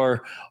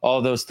explore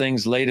all those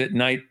things late at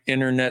night,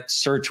 internet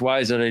search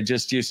wise that I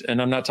just used.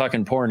 And I'm not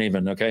talking porn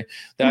even. Okay.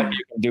 That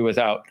you can do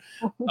without.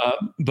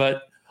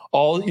 But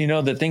all,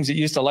 the things that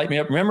used to light me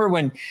up. Remember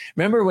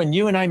when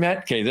you and I met?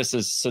 Okay. This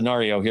is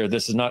scenario here.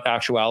 This is not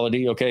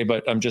actuality. Okay.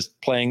 But I'm just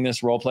playing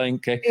this role playing.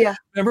 Okay. Yeah.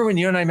 Remember when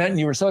you and I met and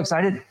you were so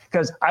excited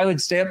because I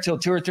would stay up till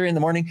 2 or 3 in the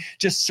morning,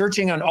 just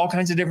searching on all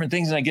kinds of different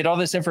things. And I get all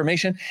this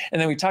information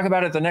and then we talk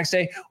about it the next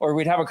day, or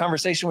we'd have a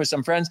conversation with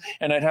some friends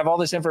and I'd have all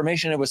this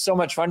information. It was so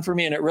much fun for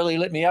me and it really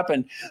lit me up.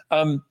 And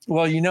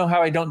well, you know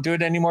how I don't do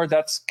it anymore?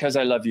 That's because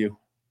I love you.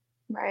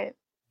 Right.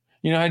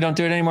 I don't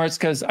do it anymore. It's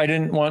because I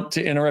didn't want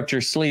to interrupt your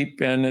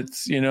sleep. And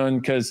it's,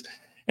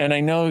 and I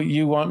know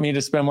you want me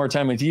to spend more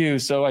time with you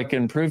so I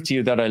can prove to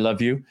you that I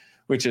love you,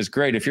 which is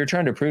great. If you're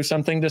trying to prove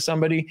something to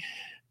somebody,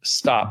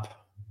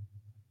 stop.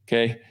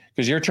 Okay.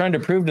 Because you're trying to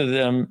prove to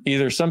them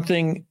either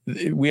something,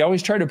 we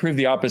always try to prove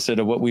the opposite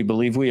of what we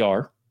believe we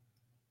are.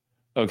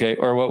 Okay.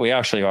 Or what we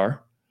actually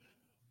are.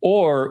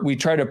 Or we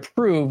try to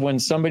prove when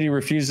somebody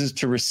refuses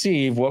to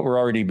receive what we're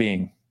already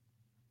being.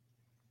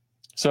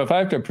 So if I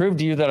have to prove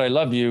to you that I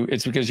love you,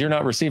 it's because you're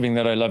not receiving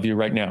that I love you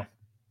right now.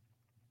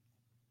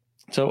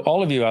 So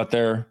all of you out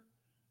there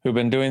who've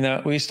been doing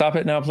that, will you stop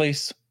it now,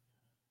 please?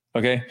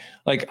 Okay.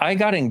 Like I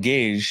got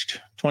engaged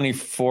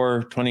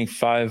 24,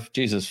 25,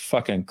 Jesus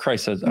fucking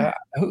Christ.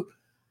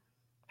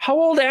 How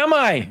old am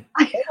I?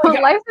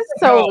 Life is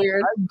so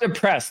weird. I'm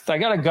depressed. I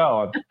gotta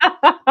go.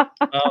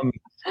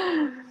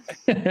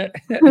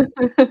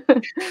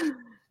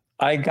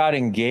 I got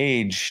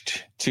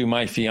engaged to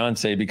my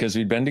fiance because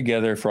we'd been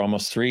together for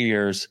almost 3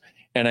 years,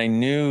 and I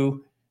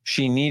knew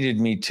she needed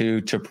me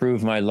to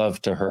prove my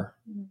love to her.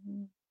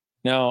 Mm-hmm.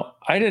 Now,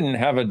 I didn't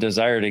have a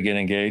desire to get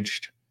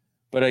engaged,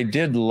 but I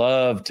did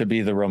love to be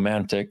the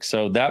romantic.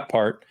 So that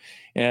part,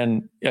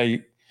 and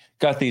I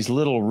got these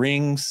little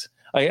rings.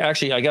 I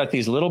got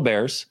these little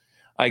bears.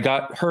 I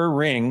got her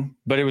ring,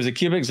 but it was a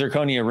cubic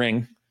zirconia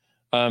ring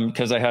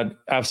because I had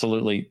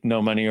absolutely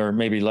no money, or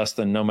maybe less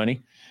than no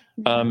money.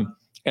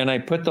 And I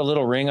put the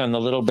little ring on the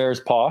little bear's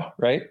paw,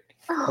 right?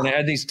 And I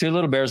had these 2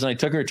 little bears, and I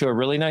took her to a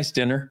really nice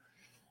dinner,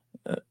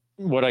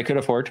 what I could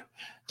afford.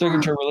 Took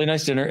her to a really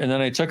nice dinner, and then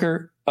I took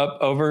her up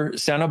over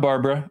Santa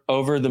Barbara,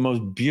 over the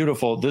most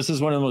beautiful, this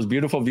is one of the most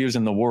beautiful views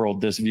in the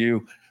world, this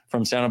view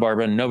from Santa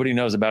Barbara, and nobody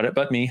knows about it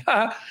but me,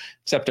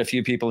 except a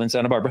few people in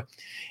Santa Barbara.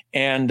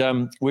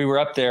 And we were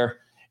up there,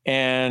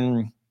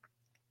 and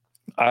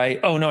I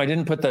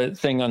didn't put the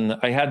thing on.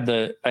 I had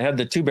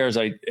the 2 bears.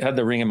 I had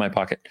the ring in my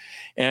pocket,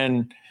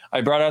 and I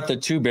brought out the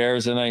 2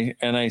 bears, and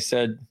I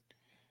said,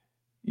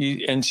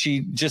 and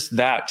she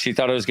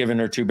thought I was giving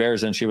her 2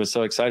 bears, and she was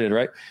so excited,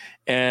 right?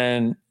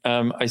 And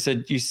I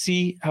said, you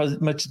see how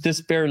much this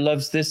bear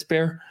loves this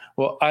bear?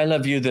 Well, I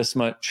love you this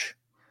much.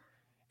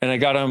 And I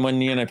got on one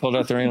knee and I pulled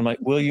out the ring. I'm like,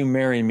 will you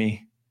marry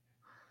me?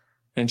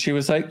 And she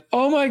was like,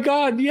 oh my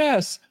God,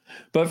 yes.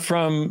 But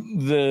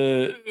from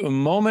the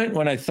moment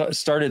when I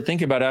started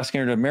thinking about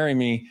asking her to marry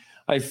me,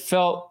 I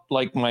felt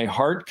like my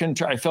heart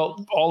I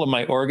felt all of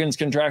my organs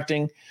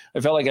contracting. I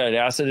felt like I had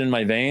acid in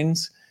my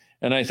veins.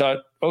 And I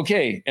thought,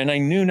 okay. And I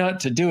knew not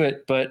to do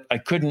it, but I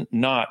couldn't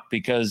not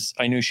because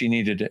I knew she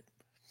needed it.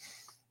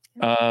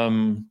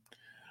 I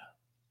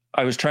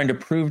was trying to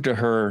prove to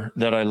her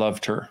that I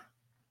loved her.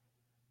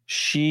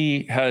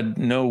 She had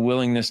no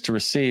willingness to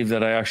receive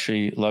that I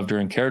actually loved her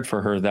and cared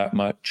for her that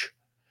much,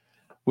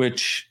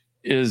 which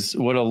is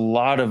what a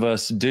lot of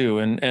us do.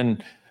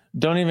 And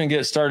don't even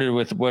get started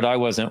with what I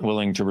wasn't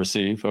willing to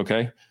receive.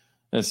 Okay.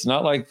 It's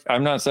not like,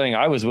 I'm not saying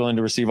I was willing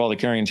to receive all the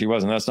caring she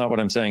wasn't. That's not what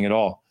I'm saying at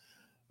all.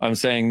 I'm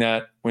saying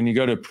that when you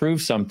go to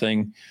prove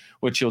something,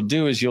 what you'll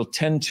do is you'll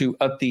tend to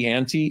up the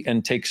ante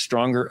and take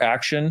stronger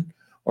action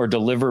or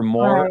deliver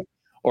more, right,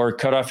 or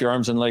cut off your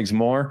arms and legs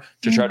more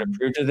to try to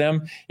prove to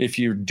them. If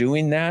you're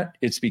doing that,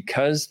 it's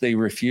because they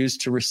refuse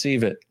to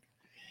receive it.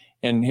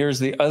 And here's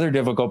the other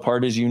difficult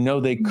part is,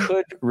 they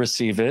could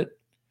receive it,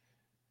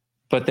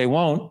 but they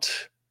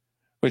won't,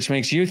 which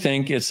makes you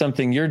think it's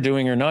something you're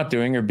doing or not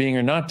doing, or being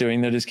or not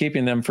doing, that is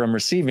keeping them from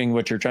receiving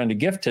what you're trying to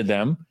gift to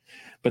them.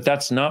 But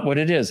that's not what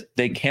it is.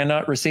 They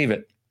cannot receive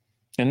it.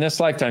 In this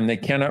lifetime, they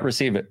cannot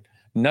receive it.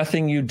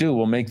 Nothing you do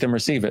will make them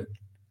receive it.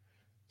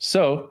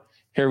 So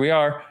here we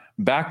are,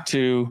 back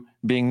to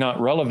being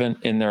not relevant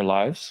in their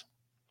lives.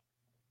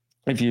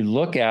 If you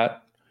look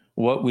at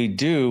what we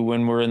do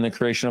when we're in the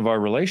creation of our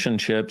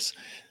relationships,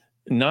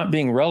 not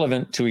being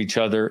relevant to each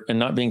other and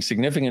not being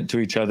significant to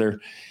each other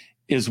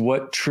is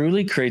what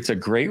truly creates a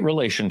great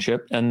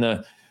relationship. And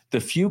the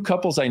few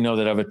couples I know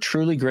that have a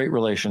truly great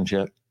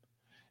relationship,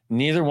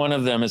 neither one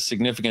of them is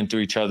significant to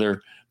each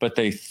other, but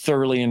they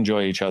thoroughly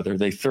enjoy each other.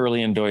 They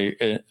thoroughly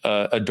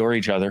adore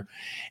each other.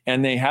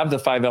 And they have the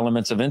 5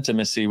 elements of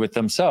intimacy with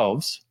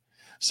themselves.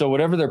 So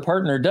whatever their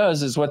partner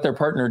does is what their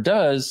partner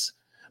does.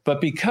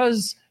 But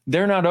because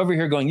they're not over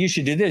here going, you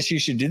should do this, you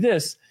should do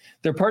this,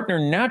 their partner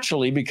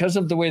naturally, because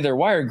of the way they're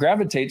wired,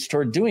 gravitates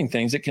toward doing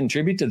things that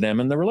contribute to them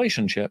in the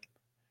relationship.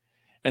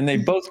 And they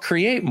both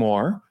create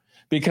more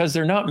because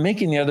they're not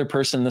making the other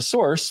person the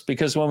source.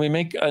 Because when we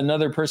make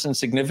another person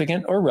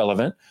significant or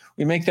relevant,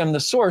 we make them the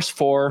source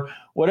for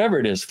whatever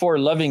it is, for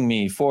loving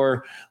me,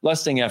 for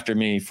lusting after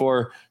me,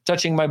 for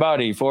touching my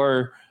body,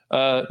 for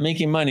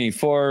making money,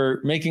 for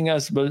making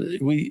us.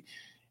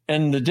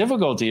 And the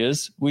difficulty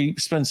is we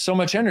spend so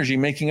much energy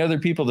making other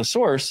people the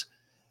source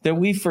that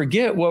we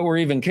forget what we're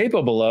even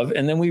capable of.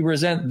 And then we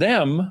resent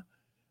them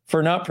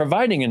for not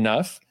providing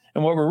enough.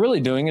 And what we're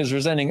really doing is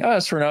resenting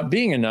us for not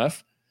being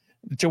enough,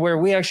 to where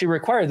we actually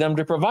require them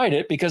to provide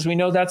it, because we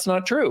know that's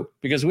not true,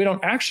 because we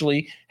don't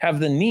actually have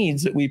the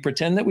needs that we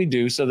pretend that we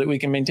do so that we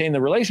can maintain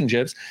the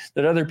relationships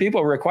that other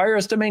people require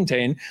us to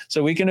maintain,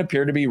 so we can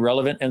appear to be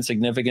relevant and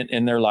significant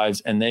in their lives,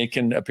 and they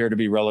can appear to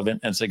be relevant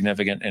and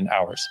significant in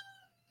ours.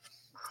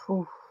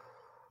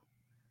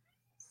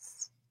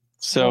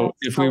 So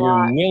if we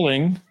were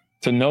willing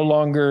to no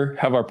longer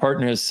have our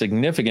partner as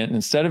significant,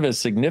 instead of as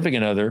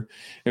significant other,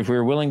 if we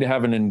were willing to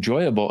have an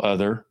enjoyable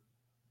other,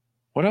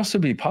 what else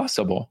would be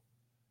possible?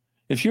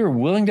 If you're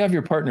willing to have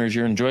your partner as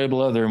your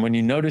enjoyable other, and when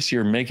you notice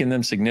you're making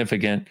them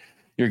significant,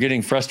 you're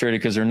getting frustrated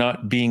because they're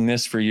not being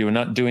this for you and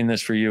not doing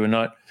this for you and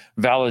not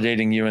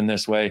validating you in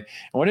this way. And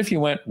what if you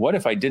went, what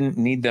if I didn't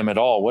need them at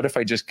all? What if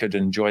I just could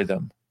enjoy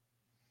them?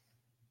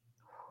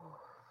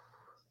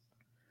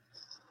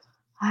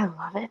 I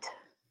love it.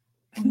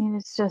 I mean,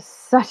 it's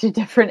just such a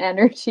different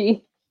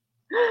energy.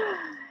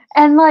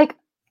 And like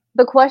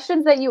the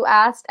questions that you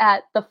asked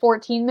at the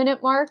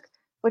 14-minute mark,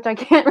 which I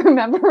can't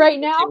remember right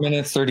now. 2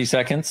 minutes, 30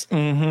 seconds.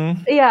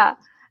 Mm-hmm. Yeah.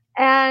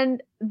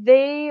 And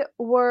they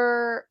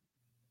were,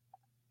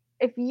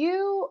 if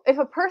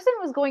a person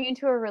was going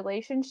into a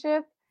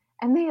relationship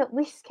and they at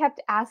least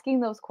kept asking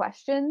those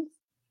questions,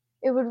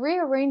 it would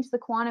rearrange the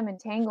quantum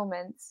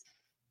entanglements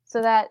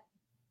so that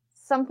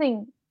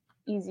something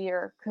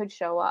easier could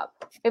show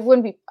up. It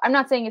wouldn't be, I'm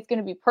not saying it's going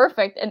to be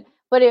perfect,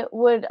 but it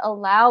would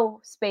allow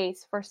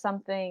space for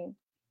something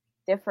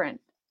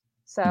different.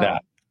 So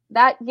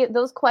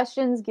those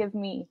questions give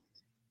me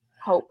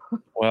hope.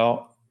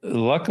 Well,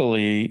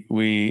 luckily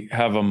we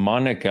have a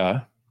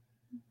Monica.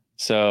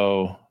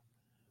 So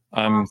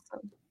I'm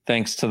awesome.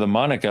 Thanks to the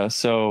Monica.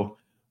 So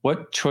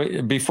what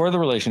choice before the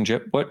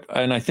relationship,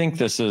 and I think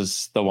this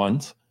is the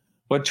ones,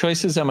 what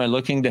choices am I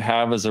looking to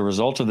have as a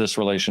result of this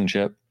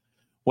relationship?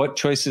 What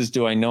choices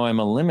do I know I'm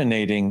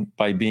eliminating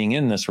by being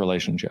in this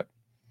relationship?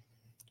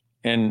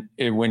 And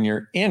when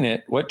you're in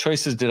it, what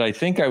choices did I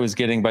think I was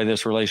getting by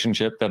this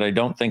relationship that I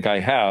don't think I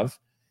have?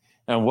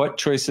 And what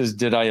choices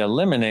did I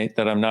eliminate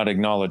that I'm not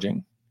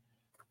acknowledging?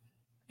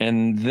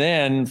 And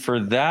then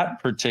for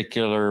that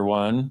particular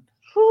one,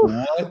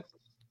 what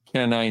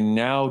can I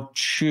now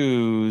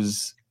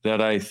choose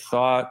that I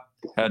thought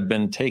had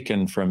been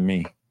taken from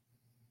me?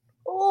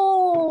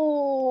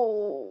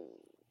 Oh,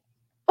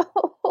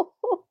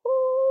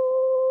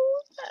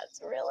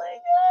 that's really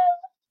good.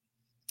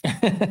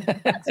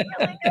 That's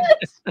really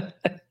good.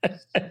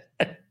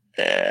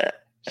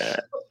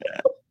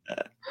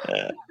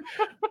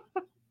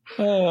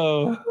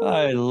 Oh,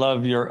 I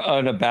love your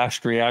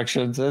unabashed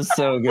reactions. It's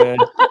so good.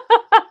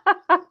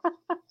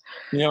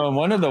 And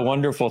one of the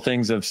wonderful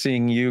things of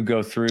seeing you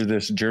go through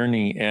this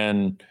journey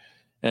and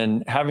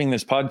having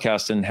this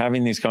podcast and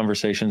having these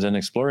conversations and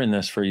exploring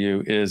this for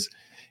you is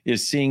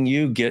seeing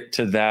you get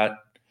to that.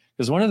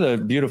 Because one of the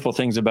beautiful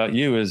things about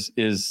you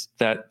is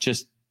that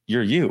just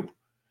you're you.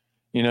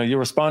 You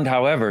respond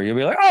however. You'll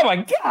be like, oh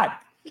my God,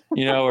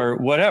 or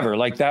whatever,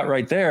 like that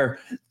right there.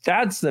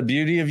 That's the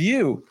beauty of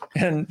you.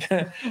 And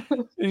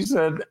you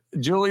said,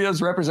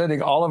 Julia's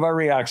representing all of our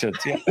reactions.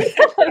 Yeah.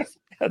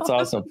 That's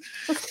awesome.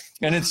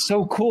 And it's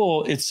so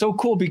cool. It's so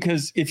cool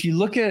because if you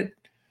look at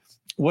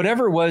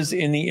whatever was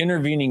in the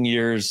intervening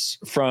years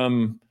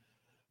from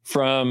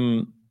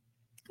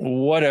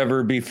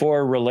whatever,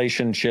 before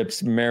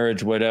relationships,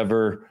 marriage,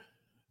 whatever,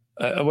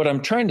 what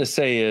I'm trying to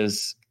say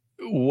is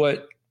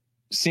what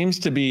seems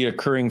to be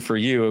occurring for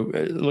you,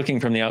 looking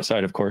from the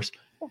outside, of course,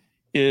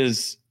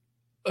 is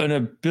an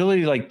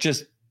ability to like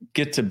just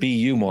get to be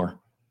you more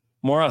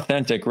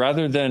authentic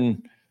rather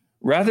than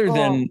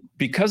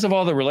because of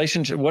all the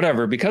relationship,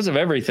 whatever, because of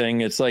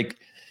everything. It's like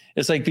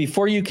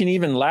before you can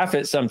even laugh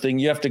at something,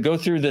 you have to go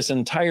through this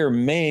entire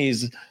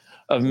maze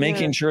of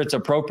making sure it's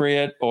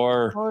appropriate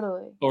or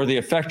the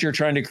effect you're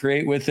trying to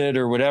create with it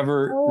or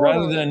whatever,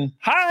 rather than,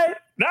 hi,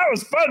 that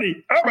was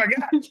funny. Oh my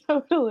God.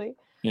 Totally.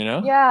 You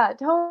know? Yeah,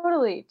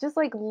 totally. Just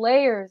like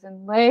layers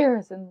and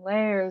layers and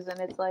layers. And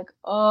it's like,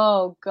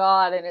 oh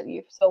God. And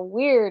you're so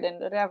weird and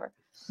whatever.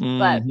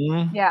 But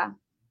yeah,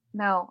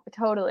 no,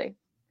 totally.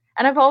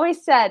 And I've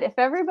always said, if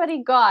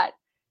everybody got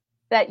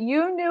that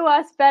you knew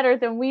us better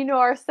than we knew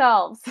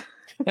ourselves,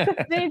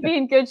 they'd be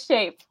in good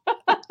shape.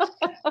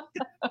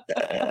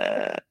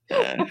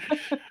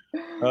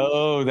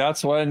 Oh,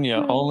 that's when you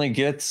only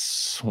get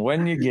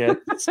when you get,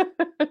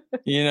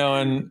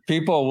 and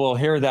people will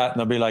hear that and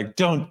they'll be like,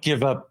 don't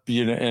give up,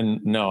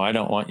 and no, I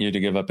don't want you to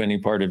give up any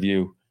part of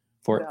you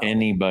for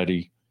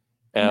anybody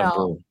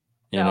ever,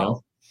 you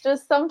know?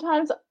 Just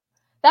sometimes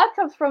that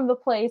comes from the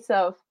place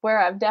of where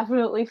I've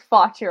definitely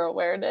fought your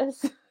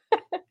awareness.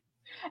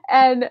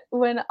 And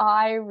when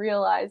I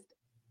realized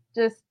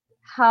just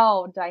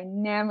how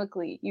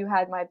dynamically you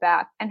had my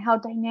back and how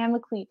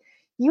dynamically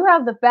you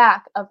have the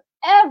back of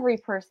every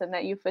person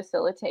that you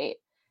facilitate,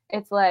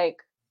 it's like,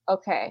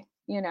 okay,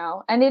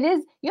 and it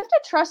is, you have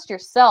to trust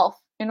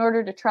yourself in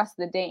order to trust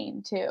the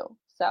Dain too.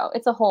 So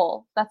that's a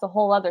whole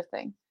other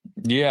thing.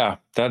 Yeah,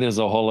 that is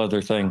a whole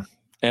other thing.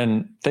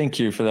 And thank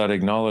you for that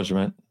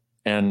acknowledgement.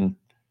 And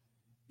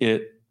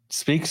it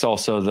speaks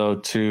also, though,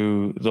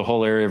 to the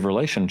whole area of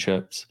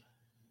relationships,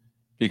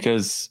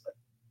 because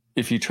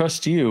if you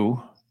trust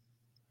you,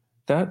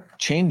 that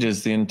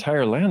changes the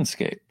entire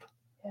landscape.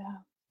 Yeah.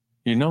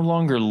 You no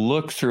longer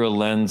look through a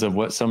lens of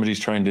what somebody's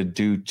trying to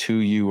do to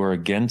you or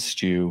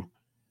against you.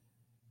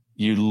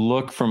 You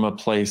look from a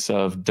place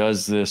of,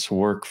 does this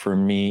work for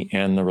me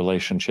and the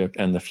relationship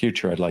and the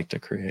future I'd like to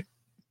create?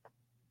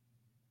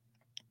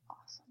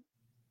 Awesome.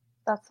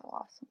 That's so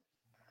awesome.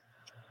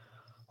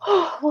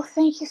 Oh, well,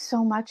 thank you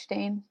so much,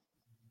 Dain.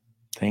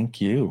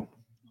 Thank you.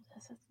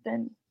 This has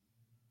been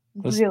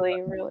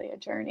really, really a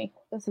journey.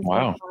 This has been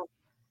fun.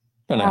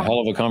 Been a hell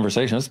of a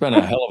conversation. It's been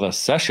a hell of a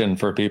session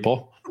for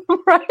people.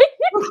 Right?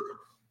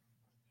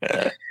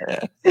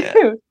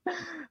 Dude,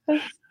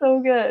 that's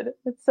so good.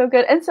 It's so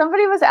good. And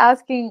somebody was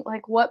asking,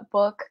 like, what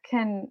book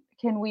can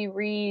we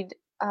read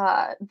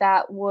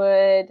that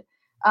would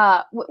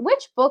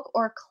which book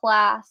or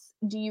class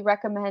do you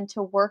recommend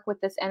to work with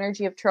this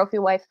energy of trophy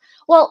wife?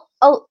 Well,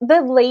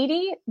 the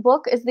lady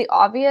book is the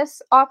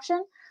obvious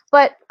option,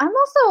 but I'm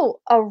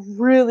also a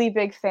really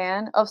big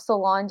fan of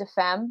Salon de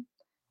Femme.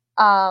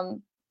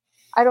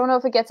 I don't know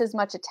if it gets as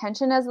much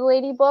attention as the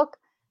lady book.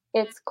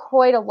 It's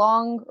quite a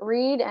long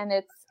read, and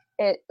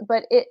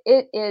but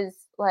it is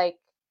like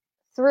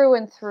through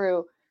and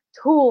through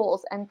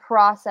tools and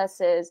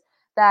processes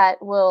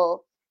that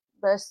will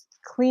just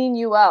clean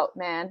you out,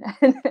 man,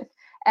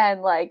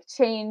 and like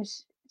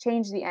change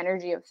the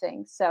energy of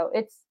things. So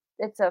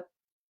it's a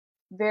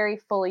very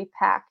fully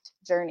packed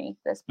journey.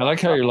 This book. I like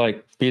how you're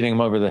like beating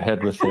them over the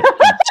head with it.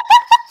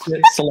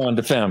 Get Salon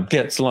de Femme.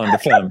 Get Salon de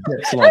Femme.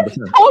 Get Salon de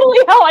Femme. That's totally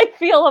how I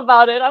feel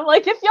about it. I'm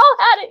like, if y'all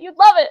had it, you'd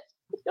love it.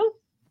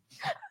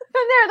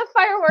 And there, the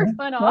fireworks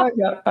went off.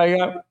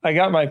 I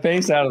got my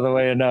face out of the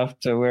way enough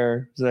to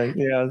where it's like,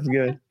 yeah, it's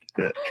good.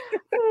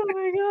 Oh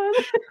my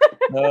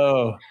God.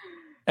 Oh,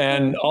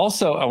 and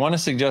also I want to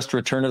suggest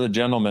Return of the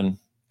Gentleman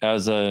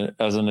as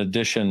an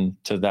addition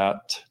to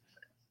that.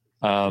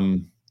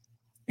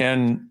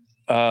 And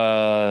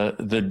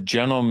the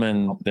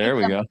Gentleman, there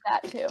we go.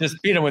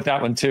 Just beat him with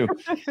that one too.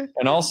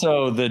 And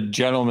also the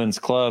Gentleman's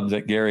Club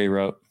that Gary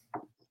wrote.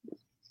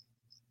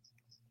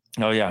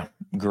 Oh yeah,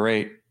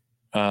 great.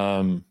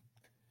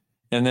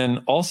 And then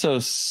also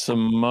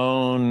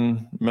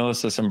Simone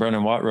Milasas and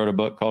Brennan Watt wrote a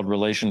book called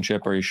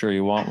Relationship. Are You Sure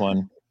You Want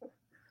One?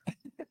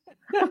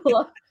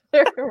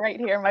 They're right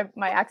here.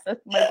 My access,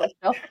 my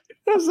bookshelf.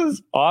 This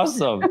is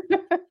awesome.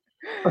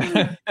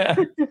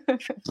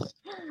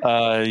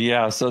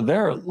 Yeah, so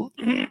there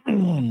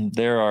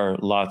are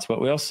lots, but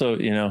we also,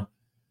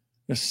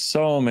 there's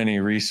so many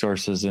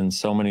resources in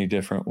so many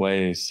different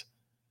ways.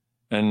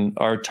 And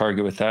our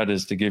target with that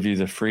is to give you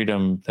the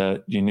freedom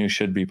that you knew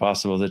should be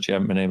possible that you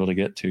haven't been able to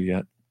get to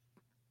yet.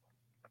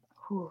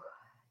 Whew.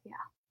 Yeah.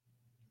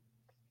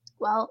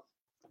 Well,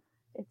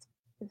 this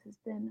has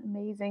been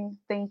amazing.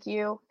 Thank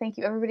you. Thank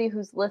you, everybody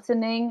who's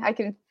listening. I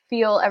can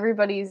feel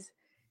everybody's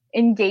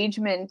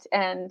engagement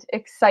and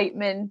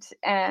excitement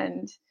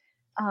and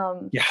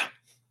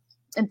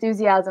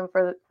enthusiasm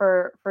for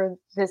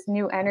this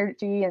new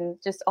energy and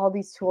just all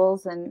these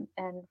tools and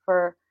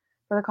for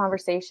the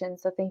conversation.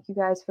 So thank you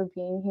guys for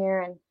being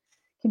here and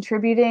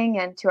contributing,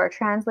 and to our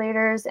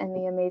translators and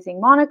the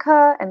amazing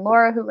Monica and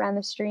Laura who ran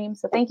the stream.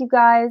 So thank you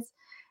guys,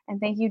 and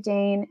thank you,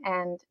 Dain.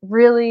 And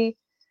really,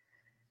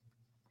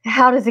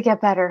 how does it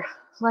get better?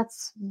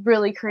 Let's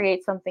really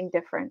create something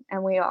different,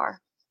 and we are.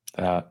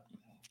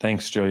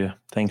 Thanks, Julia.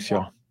 Thanks,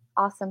 y'all.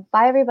 Awesome.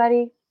 Bye,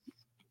 everybody.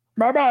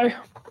 Bye-bye.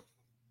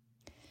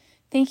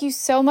 Thank you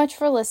so much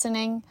for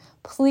listening.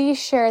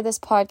 Please share this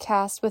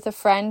podcast with a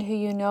friend who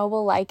you know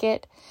will like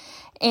it.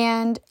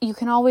 And you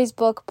can always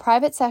book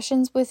private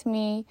sessions with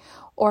me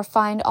or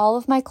find all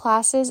of my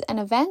classes and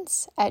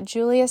events at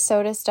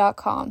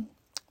juliasotas.com.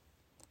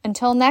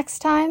 Until next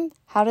time,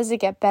 how does it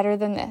get better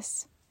than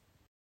this?